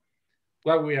setup,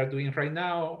 what we are doing right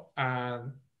now,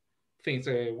 and things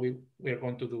we are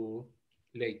going to do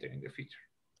later in the future.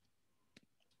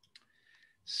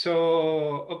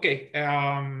 So, okay,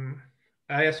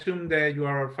 I assume that you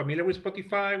are familiar with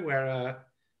Spotify. We're a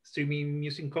streaming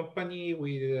music company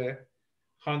with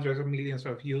hundreds of millions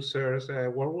of users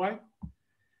worldwide.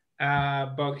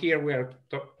 But here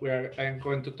I'm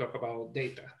going to talk about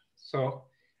data. So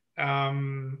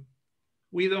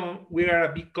we are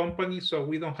a big company, so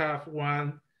we don't have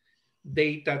one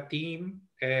data team.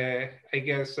 I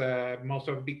guess most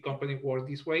of big companies work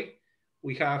this way.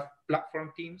 We have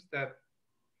platform teams that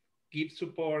give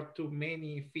support to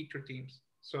many feature teams.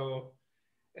 So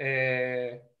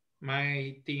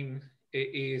my team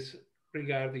is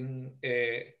regarding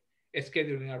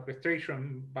scheduling,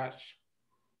 orchestration, batch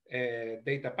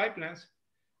data pipelines.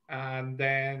 And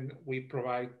then we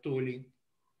provide tooling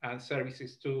and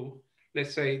services to,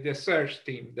 let's say, the search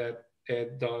team that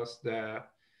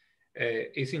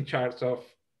is in charge of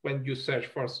when you search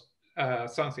for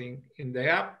something in the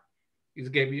app,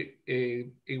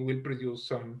 it will produce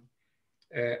some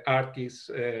artists,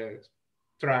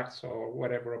 tracks, or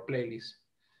whatever, or playlists.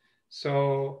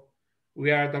 So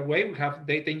we are that way. We have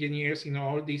data engineers in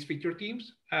all these feature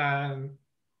teams, and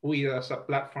we as a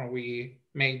platform, we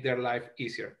make their life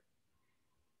easier.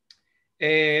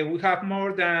 We have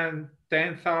more than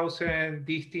 10,000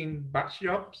 distinct batch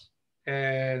jobs,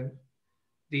 and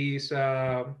these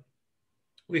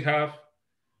we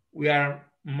are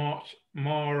much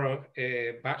more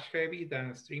batch heavy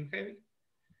than stream heavy,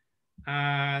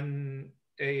 and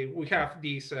we have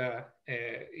this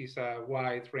is a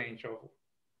wide range of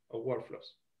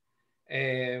workflows.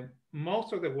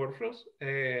 Most of the workflows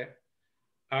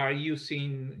are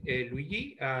using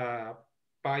Luigi,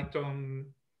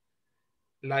 Python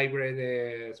library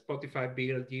that Spotify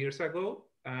built years ago.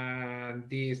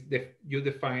 And you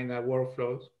define a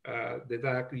workflow, the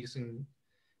DAG using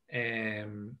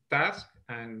task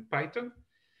and Python,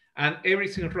 and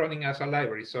everything running as a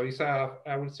library. So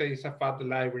I would say it's a fat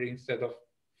library instead of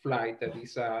Flyte that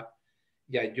is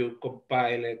you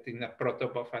compile it in a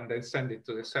protobuf and then send it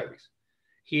to the service.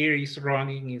 Here is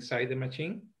running inside the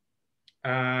machine.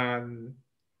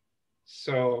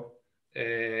 So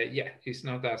it's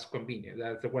not as convenient.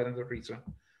 That's one of the reasons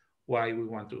why we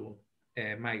want to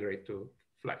migrate to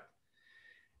Flyte.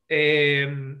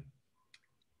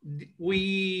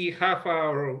 We have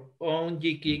our own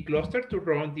GKE cluster to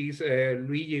run these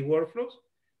Luigi workflows,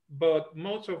 but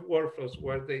most of workflows,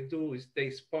 what they do is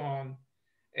they spawn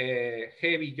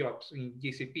heavy jobs in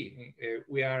GCP.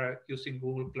 We are using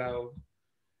Google Cloud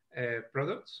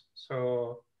products.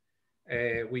 So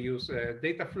we use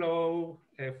Dataflow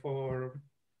for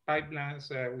pipelines.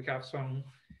 We have some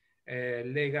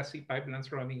legacy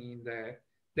pipelines running in the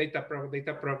Dataproc.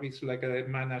 Dataproc is like a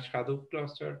managed Hadoop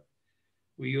cluster.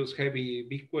 We use heavy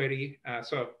BigQuery.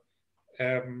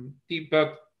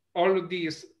 But all of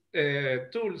these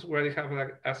tools, where they have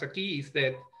as a key is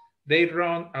that they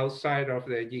run outside of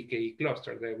the GKE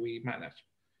cluster that we manage.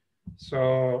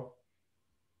 So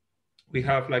we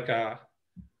have like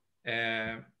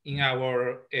in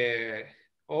our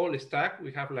all stack,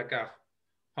 we have like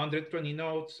 120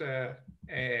 nodes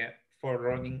for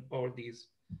running all these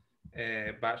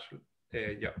batch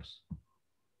jobs.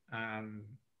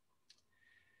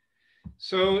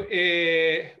 So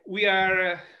we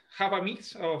have a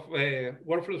mix of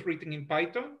workflows written in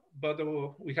Python, but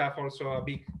we have also a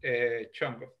big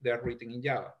chunk of that written in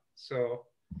Java. So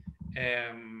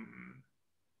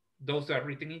those that are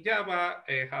written in Java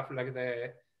have like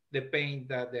the pain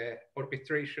that the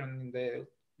orchestration in the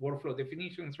workflow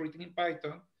definition is written in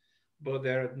Python, but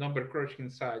their number crunching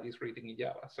side is written in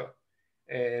Java. So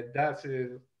that's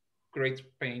a great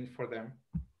pain for them.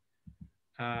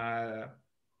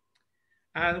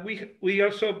 And we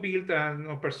also built an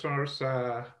open source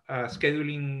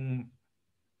scheduling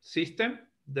system.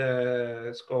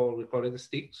 We call it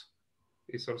Sticks.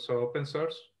 It's also open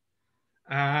source.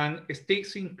 And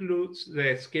Sticks includes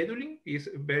the scheduling. It's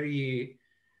very,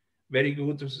 very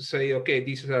good to say, okay,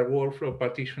 this is our workflow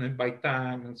partitioned by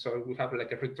time. And so we have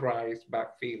like a retries,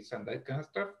 backfills, and that kind of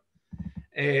stuff.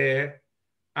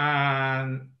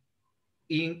 And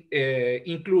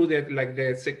included like the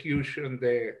execution,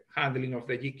 the handling of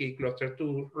the GKE cluster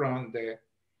to run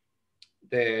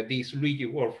these Luigi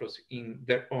workflows in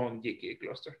their own GKE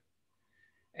cluster.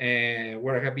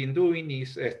 What I have been doing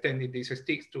is extending these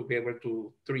sticks to be able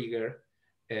to trigger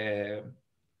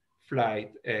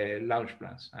Flyte launch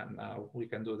plans, and now we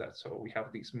can do that. So we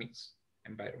have this mixed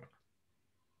environment.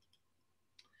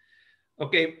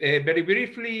 Okay, very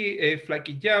briefly,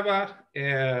 FlyteKit Java,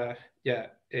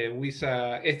 with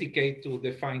SDK to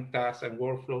define tasks and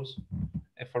workflows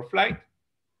for Flyte.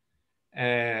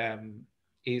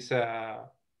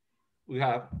 We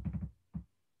have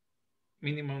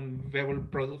minimum viable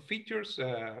product features.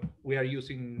 We are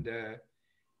using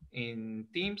in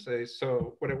Teams.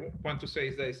 So what I want to say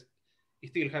is that it's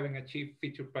still having achieved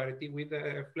feature parity with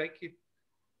FlyteKit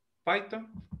Python,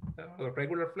 or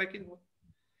regular FlyteKit.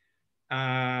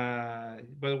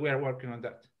 But we are working on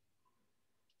that.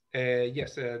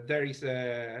 Yes, there is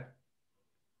the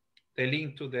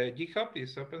link to the GitHub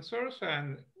is open source,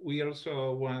 and we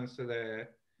also want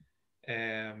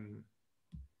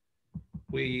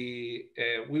we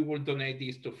will donate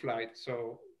this to Flyte.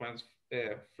 So once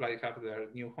Flyte have their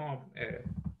new home,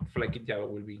 FlyteKit Java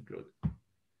will be included.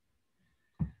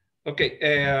 Okay,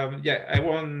 I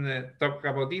won't talk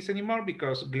about this anymore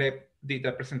because Gleb did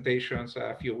the presentations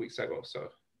a few weeks ago, so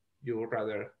you would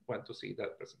rather want to see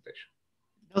that presentation.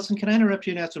 Nelson, can I interrupt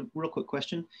you and ask a real quick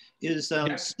question? Is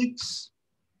your stick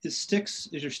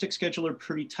scheduler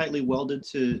pretty tightly welded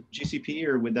to GCP,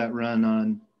 or would that run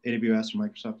on AWS or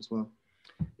Microsoft as well?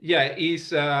 Yeah,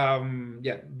 it's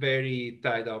very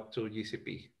tied up to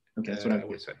GCP. Okay, that's what I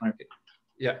would say. Right.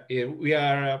 Yeah, we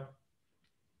are.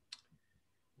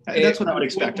 That's what I would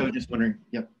expect. I was just wondering.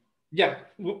 Yep. Yeah,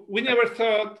 we never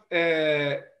thought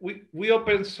we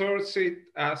open source it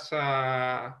as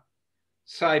a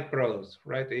side product,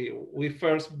 right? We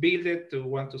first built it to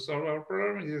want to solve our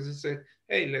problem. And just say,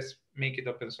 hey, let's make it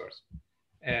open source.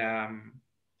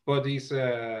 But it's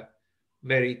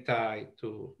very tied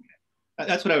to.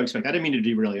 That's what I would expect. I didn't mean to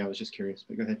derail you. I was just curious.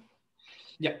 But go ahead.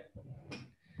 Yeah.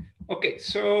 Okay,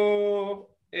 so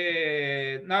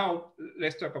now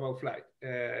let's talk about Flyte.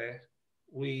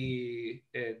 We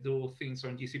do things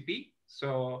on GCP.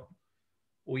 So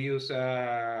we use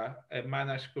a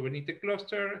managed Kubernetes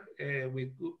cluster with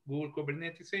Google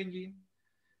Kubernetes Engine.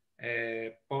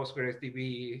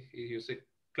 PostgreSDB uses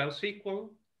Cloud SQL.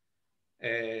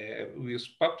 We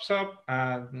use PubSub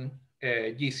and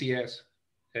GCS,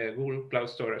 Google Cloud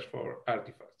Storage for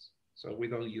artifacts. So we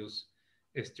don't use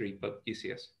S3, but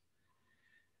GCS.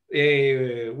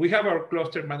 We have our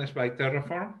cluster managed by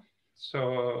Terraform.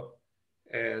 So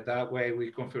that way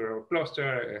we configure our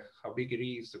cluster, how big it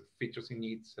is, the features it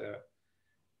needs.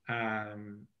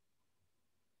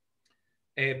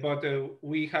 But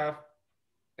we have,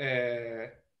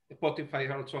 Spotify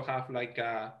also have like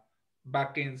a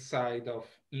backend side of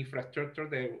infrastructure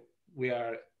that we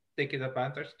are taking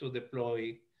advantage to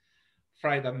deploy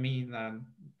Flyte admin and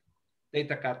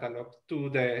data catalog to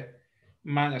the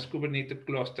managed Kubernetes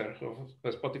cluster of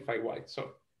Spotify wide.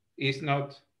 So it's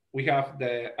not, we have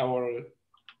our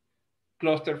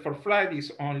cluster for Flyte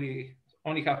is only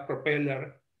have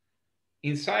Propeller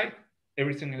inside.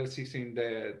 Everything else is in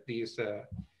this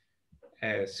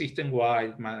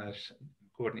system-wide managed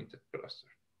Kubernetes cluster.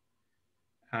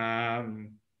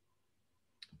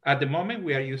 At the moment,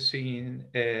 we are using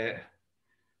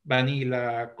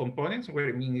vanilla components, where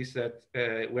it means that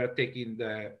we are taking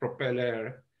the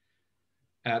Propeller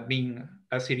admin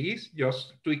as it is,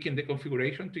 just tweaking the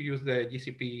configuration to use the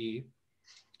GCP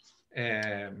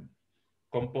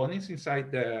components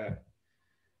inside the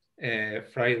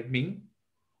Flyte admin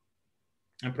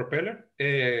and Propeller.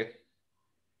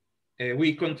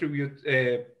 We contribute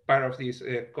part of this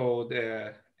code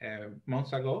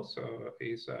months ago, so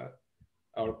it's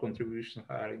our contributions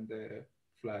are in the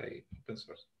Flyte open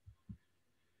source.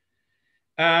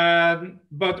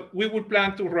 But we would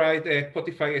plan to write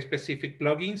Spotify specific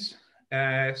plugins.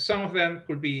 Some of them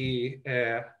could be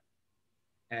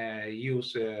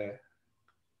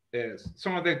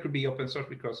some of them could be open source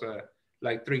because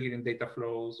like triggering data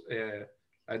flows,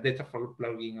 a data flow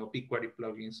plugin or BigQuery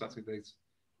plugin, something that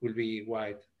will be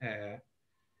wide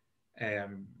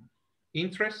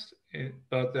interest.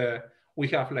 But we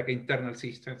have like internal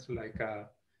systems like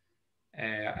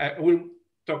I will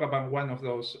talk about one of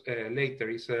those later.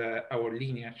 Is our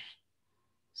lineage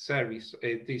service.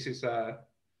 This is a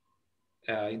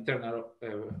internal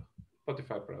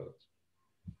Spotify product.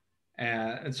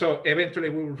 And so eventually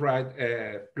we will write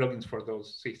plugins for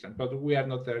those systems, but we are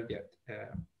not there yet.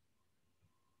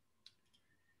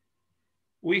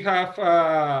 We have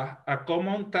a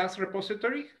common task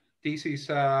repository. This is,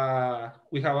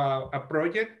 we have a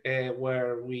project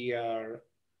where we are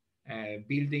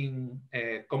building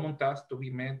common tasks to be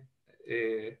made,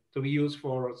 to be used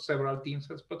for several teams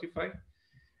at Spotify.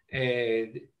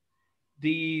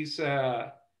 These,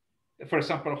 for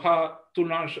example, how to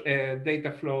launch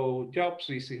data flow jobs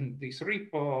is in this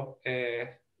repo.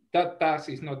 That task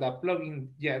is not a plugin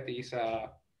yet, it's a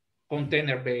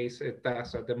container-based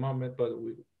task at the moment, but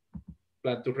we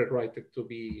plan to rewrite it to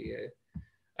be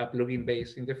a plugin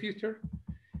based in the future.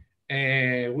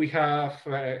 We have,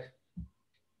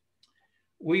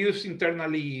 we use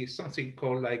internally something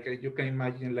called like, you can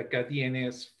imagine like a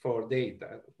DNS for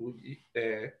data.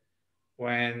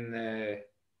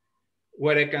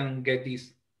 Where I can get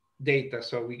this data,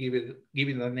 so we give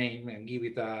it a name and give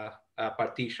it a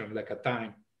partition, like a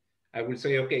time. I will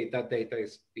say, okay, that data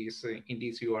is in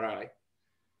this URI.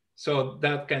 So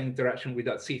that kind of interaction with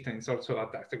that system is also a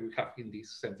task that we have in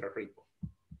this central repo.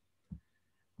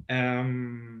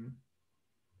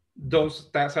 Those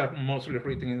tasks are mostly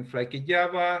written in FlyteKit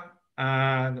Java,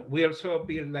 and we also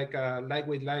build like a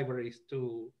lightweight libraries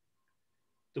to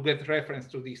get reference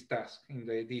to these tasks in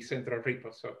the central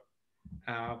repo. So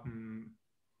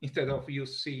instead of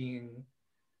using,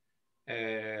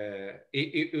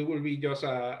 it will be just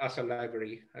as a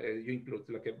library. You include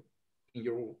like in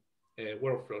your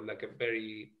workflow, like a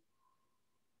very,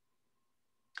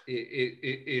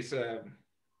 it's a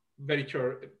very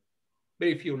short,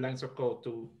 very few lines of code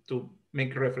to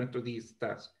make reference to these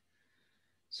tasks.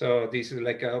 So this is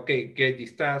like, okay, get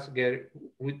this task,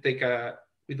 we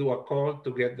do a call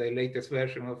to get the latest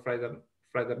version of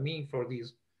Flyte.me for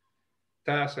this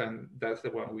task, and that's the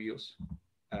one we use,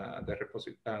 the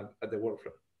repository, the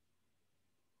workflow.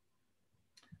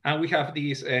 And we have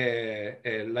these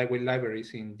lightweight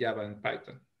libraries in Java and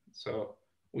Python. So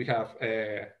we have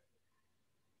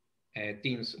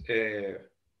teams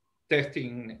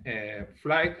testing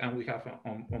Flyte, and we have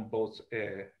on both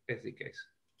SDKs.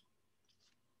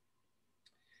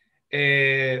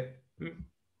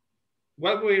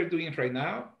 What we're doing right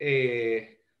now,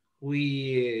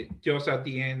 we just at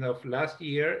the end of last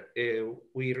year,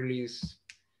 we released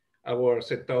our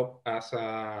setup as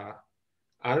a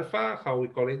alpha, how we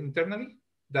call it internally.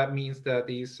 That means that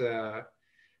it's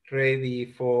ready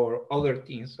for other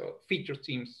teams, so feature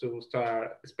teams, to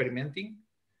start experimenting.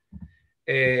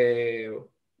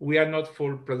 We are not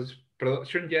full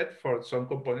production yet for some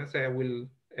components I will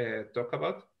talk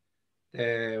about.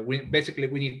 We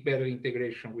need better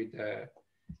integration with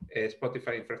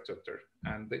Spotify infrastructure,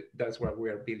 and that's what we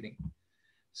are building.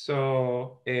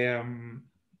 So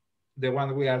the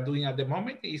one we are doing at the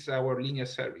moment is our linear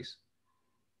service.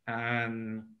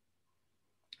 And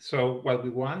so what we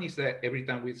want is that every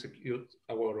time we execute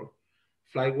our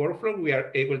Flyte workflow, we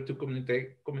are able to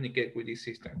communicate with this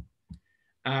system.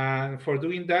 And for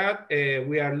doing that,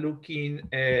 we are looking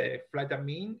at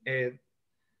Flyte.me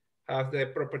has the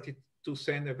property to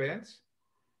send events,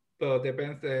 but the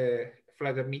events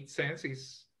Flyte.me sends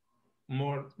is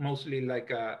mostly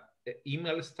like a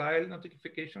email style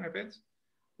notification events.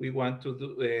 We want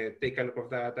to take a look of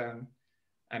that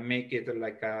and make it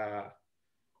like a,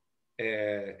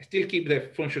 still keep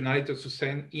the functionality to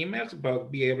send emails,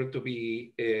 but be able to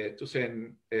be to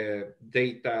send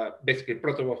data, basically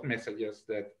protocol messages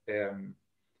that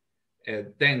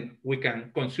then we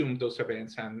can consume those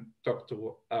events and talk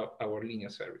to our linear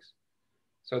service.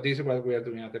 So this is what we are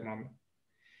doing at the moment.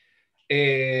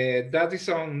 That is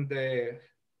on the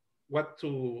what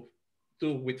to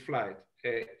do with Flyte.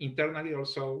 Internally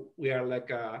also, we are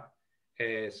like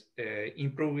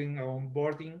improving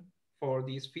onboarding for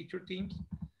these feature teams.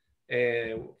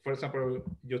 For example,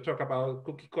 you talk about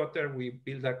cookie cutter. We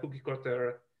build a cookie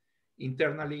cutter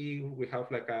internally. We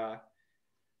have like a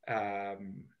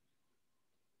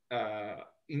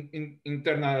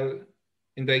internal,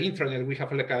 in the intranet, we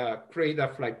have like a create a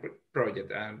Flyte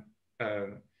project, and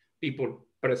people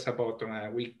press a button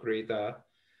and we create a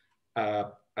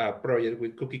project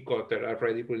with cookie cutter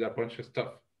already with a bunch of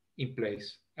stuff in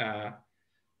place.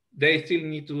 They still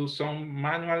need to do some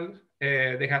manual.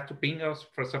 They have to ping us,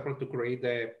 for example, to create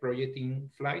the project in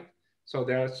Flyte. So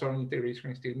there are some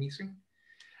integration still missing,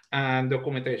 and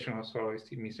documentation also is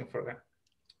still missing for them.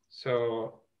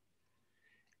 So,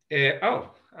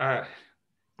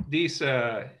 this,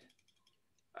 I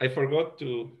forgot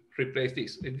to replace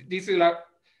this. This is like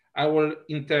our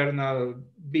internal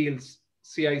builds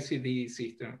CI/CD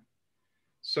system.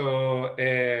 So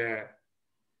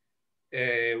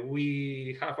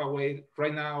we have a way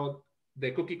right now.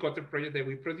 The cookie cutter project that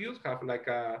we produce have like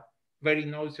a very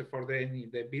noisy for the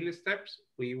build steps.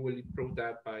 We will improve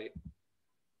that by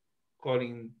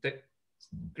creating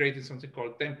something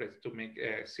called templates to make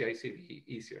CI/CD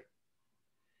easier.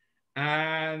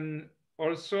 And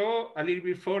also a little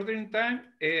bit further in time,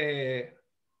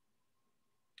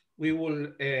 we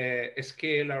will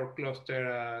scale our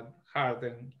cluster and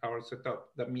harden our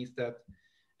setup. That means that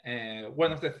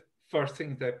one of the first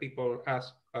things that people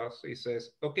ask us is,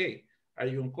 okay, are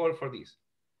you on call for this?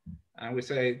 And we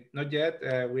say, not yet,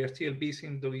 we are still busy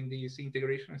in doing this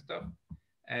integration stuff.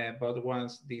 But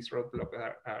once these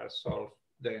roadblocks are solved,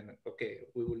 then okay,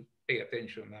 we will pay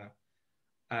attention.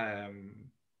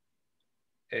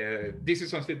 This is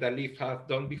something that Leaf has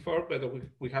done before, but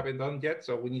we haven't done yet.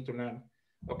 So we need to learn,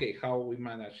 okay, how we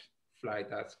manage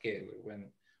Flyte at scale when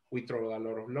we throw a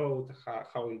lot of load,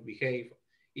 how it behave,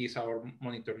 is our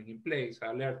monitoring in place,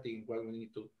 alerting, what we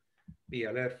need to be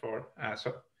alert for.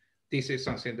 So this is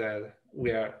something that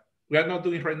we are not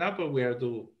doing right now, but we are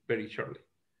do very shortly.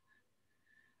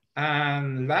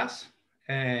 And last,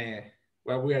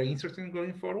 what we are interested in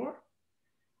going forward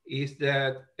is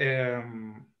that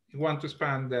we want to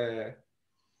expand the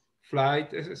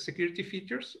Flyte security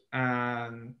features,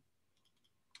 and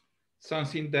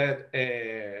something that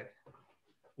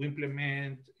we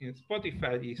implement in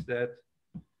Spotify is that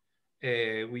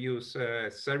we use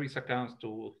service accounts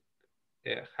to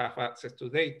have access to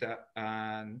data,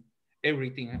 and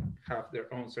everything have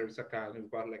their own service account.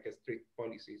 We've got like a strict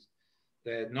policies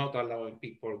that not allowing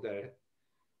people that.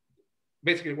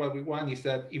 Basically, what we want is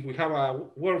that if we have a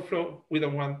workflow, we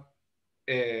don't want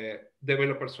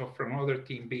developers from other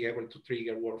team be able to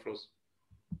trigger workflows,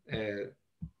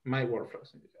 my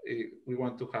workflows. We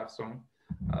want to have some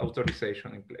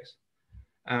authorization in place.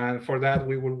 And for that,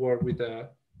 we will work with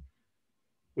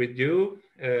you.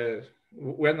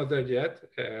 We're not there yet.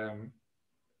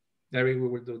 Maybe we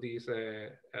will do this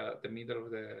at the middle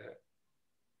of the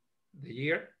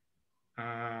year.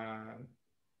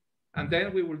 And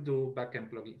then we will do backend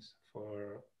plugins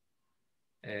for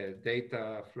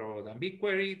data flow and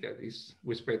BigQuery. That is,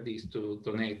 we expect this to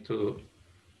donate to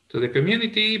the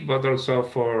community, but also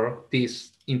for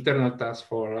these internal tasks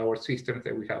for our systems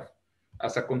that we have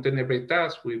as a container-based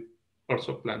task. We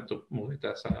also plan to move it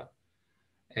as a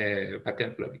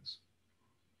backend plugins.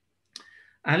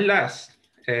 And last,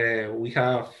 we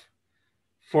have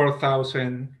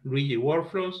 4,000 Luigi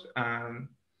workflows, and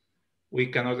we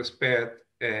cannot expect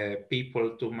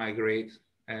people to migrate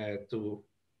to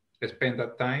spend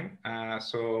that time.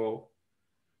 So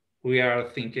we are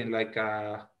thinking like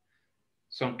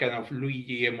some kind of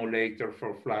Luigi emulator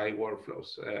for Flyte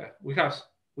workflows.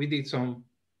 We did some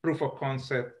proof of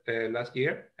concept last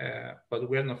year, but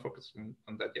we're not focusing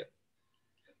on that yet.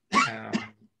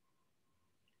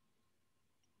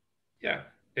 Yeah,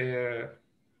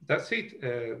 that's it.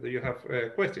 Do you have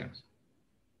questions?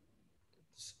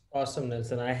 Awesome,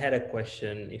 Nelson. I had a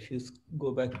question. If you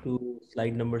go back to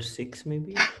slide number 6,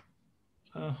 maybe.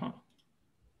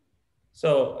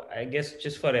 So I guess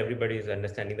just for everybody's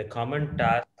understanding, the common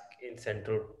task in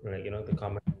Central, the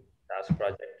common task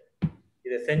project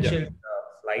is essentially a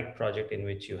Flyte project in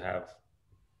which you have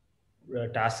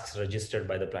tasks registered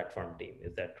by the platform team.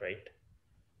 Is that right?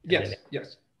 Yes.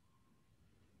 Yes.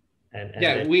 And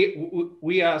yeah, then,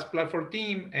 we as platform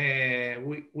team,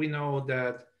 we know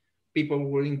that people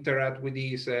will interact with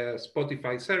these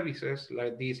Spotify services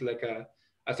like this, like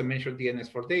as I mentioned, DNS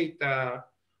for data,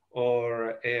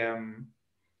 or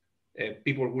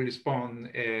people will spawn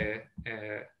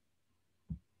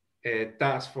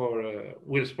tasks for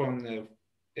will spawn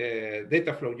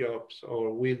data flow jobs,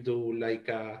 or will do like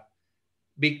a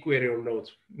BigQuery or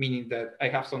loads, meaning that I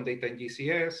have some data in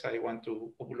GCS, I want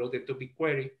to upload it to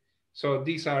BigQuery. So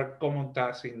these are common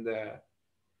tasks in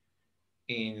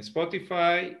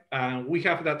Spotify, and we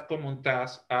have that common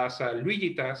task as a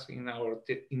Luigi task in our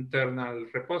internal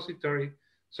repository.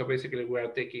 So basically, we are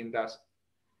taking that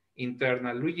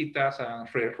internal Luigi task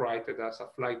and rewrite it as a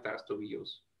Flyte task to be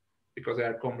used, because they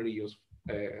are commonly used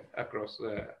across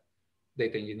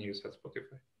data engineers at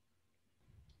Spotify.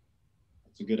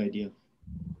 That's a good idea.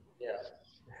 Yeah.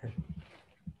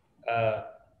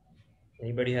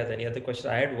 Anybody has any other questions?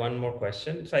 I had one more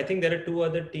question. So I think there are 2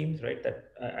 other teams, right?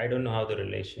 That I don't know how the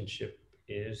relationship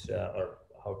is, or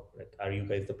how, like, are you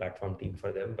guys the platform team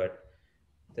for them? But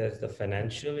there's the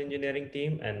financial engineering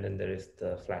team, and then there is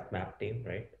the flat map team,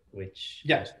 right? Which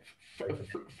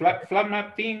flat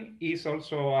map team is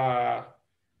also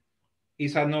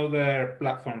is another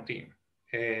platform team.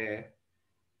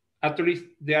 Actually,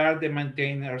 they are the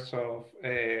maintainers of.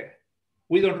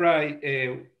 We don't write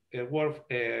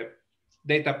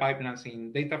data pipelines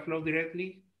in Dataflow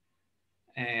directly.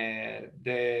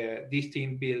 This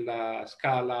team build a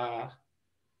Scala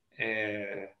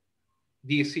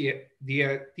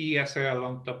DSL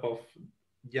on top of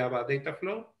Java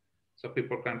Dataflow, so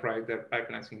people can write their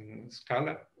pipelines in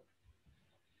Scala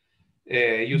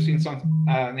using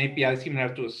an API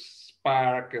similar to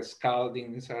Spark,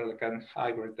 Scalding, is like a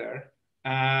hybrid there,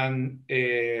 and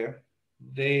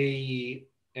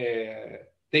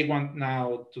they want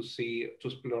now to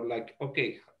explore, like,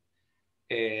 okay,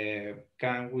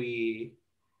 can we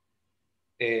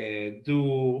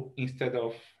do, instead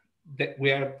of that,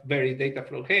 we are very data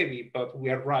flow heavy, but we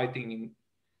are writing in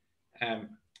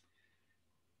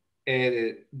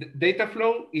data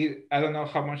flow is, I don't know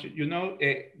how much you know,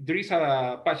 there is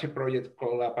a Apache project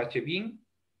called Apache Beam,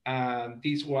 and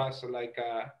this was like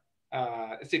a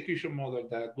execution model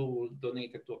that Google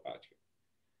donated to Apache.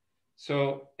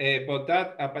 So, but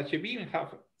that Apache Beam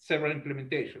have several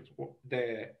implementations.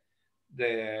 The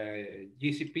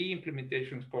GCP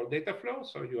implementation is called Dataflow,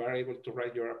 so you are able to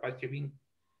write your Apache Beam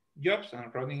jobs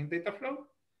and running in Dataflow,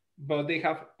 but they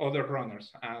have other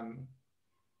runners, and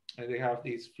they have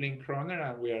this Flink runner,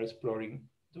 and we are exploring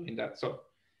doing that. So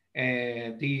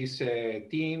this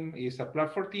team is a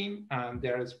platform team, and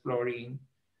they're exploring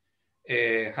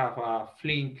have a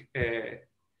Flink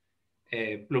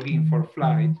plugin for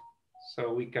Flyte,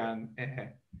 so we can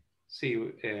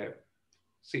see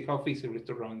how feasible it is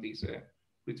to run this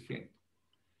with Flink.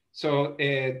 So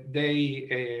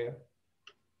they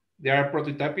are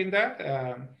prototyping that,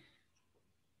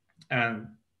 and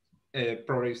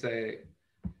probably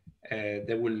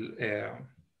they will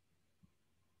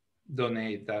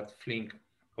donate that Flink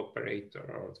operator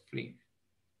or Flink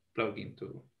plugin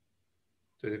to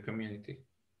the community.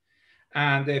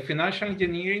 And the financial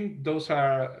engineering, those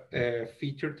are a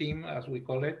feature team, as we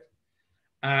call it,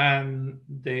 and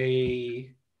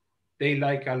they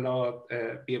like a lot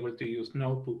be able to use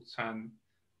notebooks, and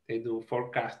they do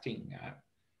forecasting.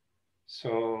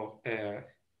 So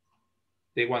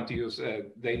they want to use,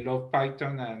 they love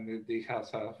Python, and it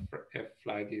has a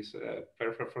Flyte is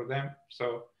perfect for them.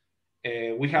 So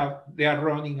they are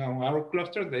running on our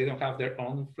cluster. They don't have their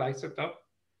own Flyte setup.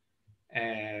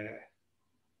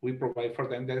 We provide for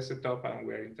them the setup, and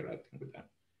we're interacting with them.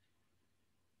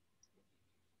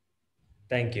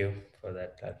 Thank you for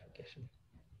that clarification.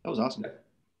 That was awesome.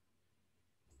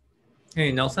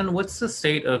 Hey, Nelson, what's the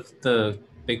state of the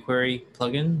BigQuery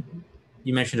plugin?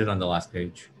 You mentioned it on the last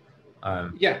page.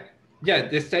 Yeah,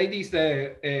 the state is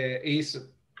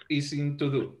in to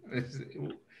do.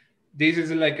 This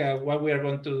is like what we are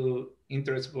going to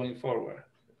interest going forward.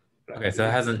 Right? Okay, so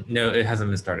it hasn't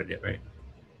been started yet, right?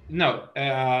 No,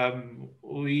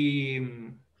 we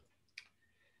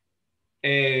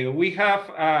have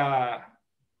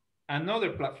another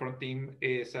platform team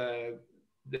is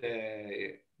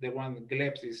the one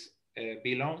Glebs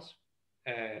belongs,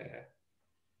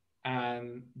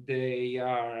 and they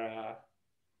are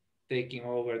taking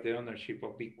over the ownership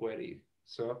of BigQuery.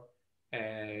 So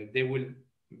they will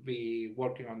be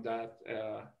working on that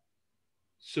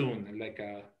soon. Like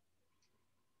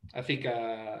I think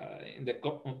in the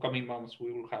coming months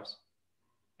we will have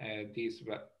these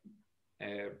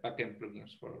backend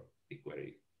plugins for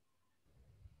BigQuery.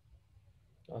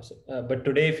 Awesome. But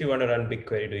today, if you want to run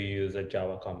BigQuery, do you use a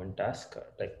Java common task,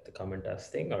 like the common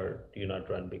task thing, or do you not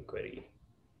run BigQuery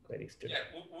queries today?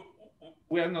 Yeah,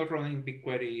 we are not running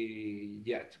BigQuery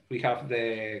yet. We have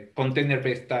the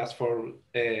container-based task for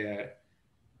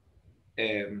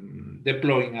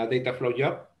deploying a Dataflow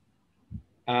job,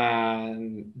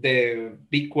 and the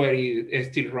BigQuery is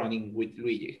still running with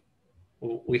Luigi.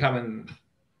 We haven't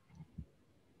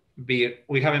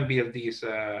built this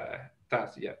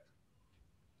task yet.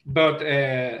 But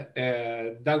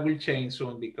that will change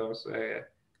soon, because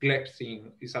Gleb's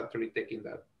team is actually taking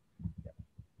that.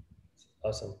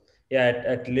 Awesome. Yeah,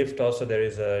 at Lyft also there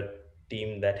is a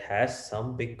team that has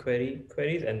some BigQuery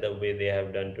queries, and the way they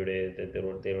have done today, that they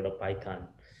wrote a Python,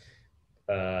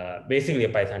 basically a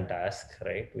Python task,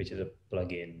 right, which is a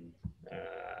plugin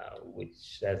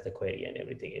which has the query and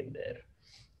everything in there.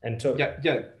 And so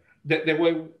the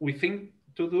way we think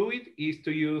to do it is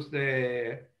to use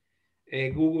the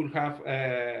Google have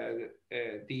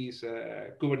this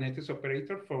Kubernetes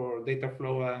operator for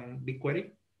Dataflow and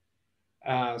BigQuery.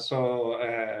 So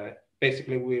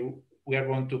basically, we are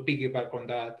going to piggyback on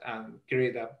that and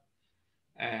create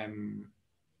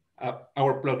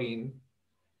our plugin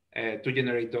to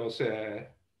generate those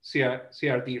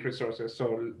CRD resources.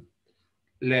 So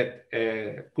let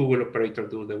Google operator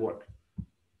do the work.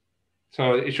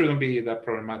 So it shouldn't be that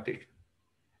problematic.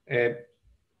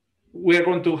 We are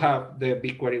going to have the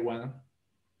BigQuery one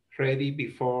ready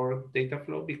before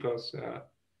Dataflow, because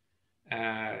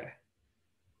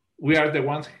we are the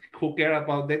ones who care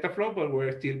about Dataflow, but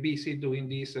we're still busy doing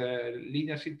this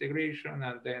lineage integration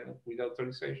and then with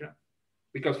authorization.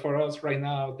 Because for us right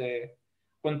now, the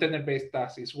container-based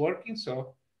task is working.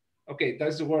 So, okay,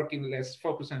 that's working. Let's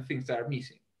focus on things that are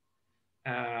missing.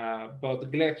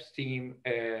 But Gleb's team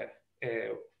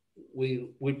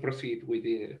will proceed with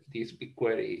this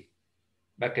BigQuery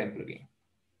backend plugin.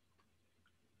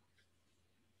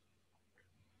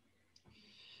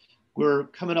 we're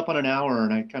coming up on an hour,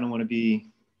 and I kind of want to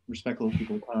be respectful of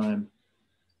people's time.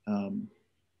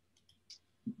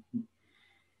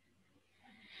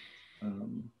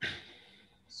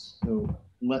 So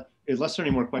unless there are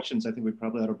any more questions, I think we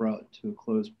probably ought to bring it to a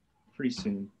close pretty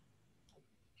soon.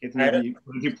 Are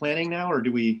you planning now, or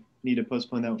do we need to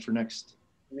postpone that for next?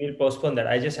 We'll postpone that.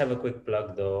 I just have a quick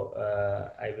plug though.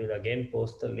 I will again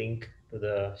post the link to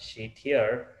the sheet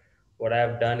here. What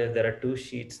I've done is there are 2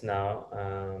 sheets now.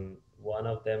 One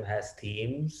of them has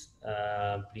themes.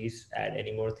 Please add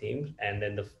any more themes. And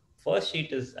then the first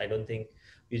sheet is, I don't think,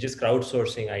 we're just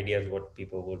crowdsourcing ideas what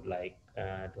people would like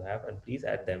to have, and please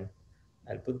add them.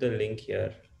 I'll put the link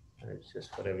here. It's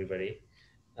just for everybody.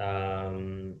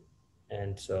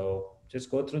 And so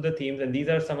just go through the themes, and these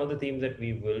are some of the themes that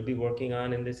we will be working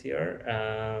on in this year,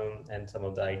 and some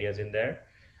of the ideas in there.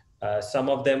 Some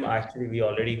of them actually we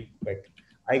already, like,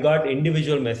 I got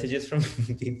individual messages from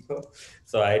people,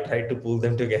 so I tried to pull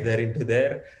them together into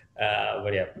there.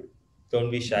 But yeah,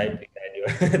 don't be shy, please add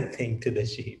your thing to the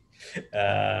sheet.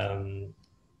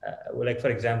 Like for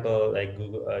example, like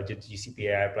Google GCP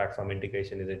AI platform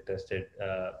integration is interested,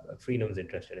 Freenom's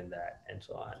interested in that, and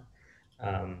so on.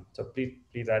 So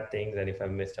please add things, and if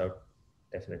I've missed out,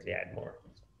 definitely add more.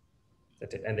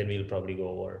 That's it, and then we'll probably go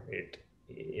over it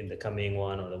in the coming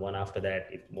one or the one after that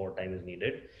if more time is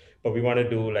needed. But we want to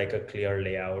do like a clear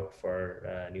layout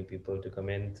for new people to come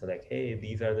in. So like, hey,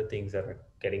 these are the things that are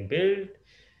getting built.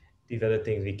 These are the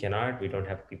things we cannot. We don't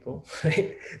have people,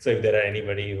 right? So if there are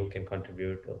anybody who can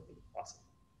contribute, it'll be awesome.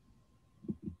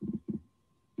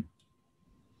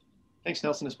 Thanks,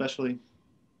 Nelson, especially.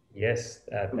 Yes,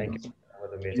 thank you. That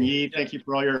was amazing. Yee, thank you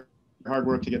for all your hard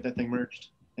work to get that thing merged.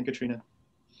 And Katrina.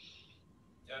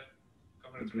 Yeah,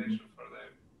 congratulations for the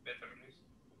beta release.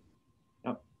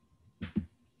 Yep.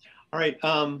 All right,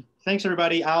 thanks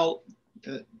everybody.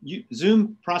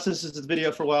 Zoom processes the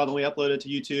video for a while, then we upload it to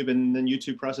YouTube, and then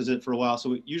YouTube processes it for a while.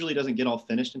 So it usually doesn't get all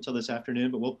finished until this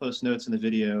afternoon, but we'll post notes in the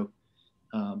video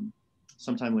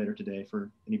sometime later today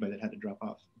for anybody that had to drop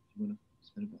off. If you want to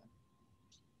spend it back.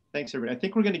 Thanks everybody. I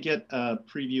think we're going to get a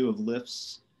preview of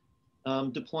Lyft's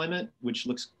deployment, which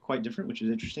looks quite different, which is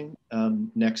interesting.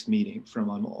 Next meeting from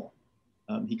Anmol.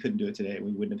 He couldn't do it today.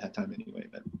 We wouldn't have had time anyway,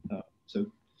 but so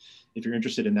if you're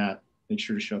interested in that, make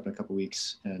sure to show up in a couple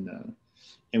weeks.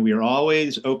 And we are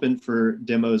always open for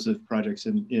demos of projects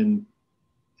in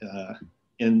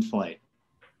Flyte,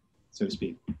 so to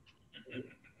speak.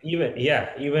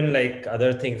 Even like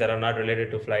other things that are not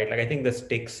related to Flyte, like I think the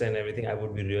sticks and everything, I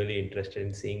would be really interested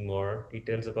in seeing more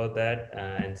details about that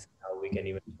and see how we can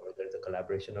even, or there's a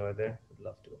collaboration over there. Would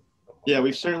love to. Yeah,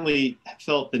 we've certainly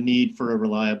felt the need for a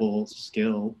reliable,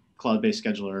 scale, cloud-based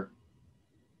scheduler.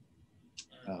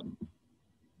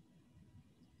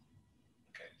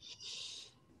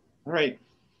 All right.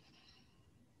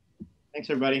 Thanks,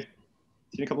 everybody. See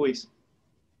you in a couple weeks.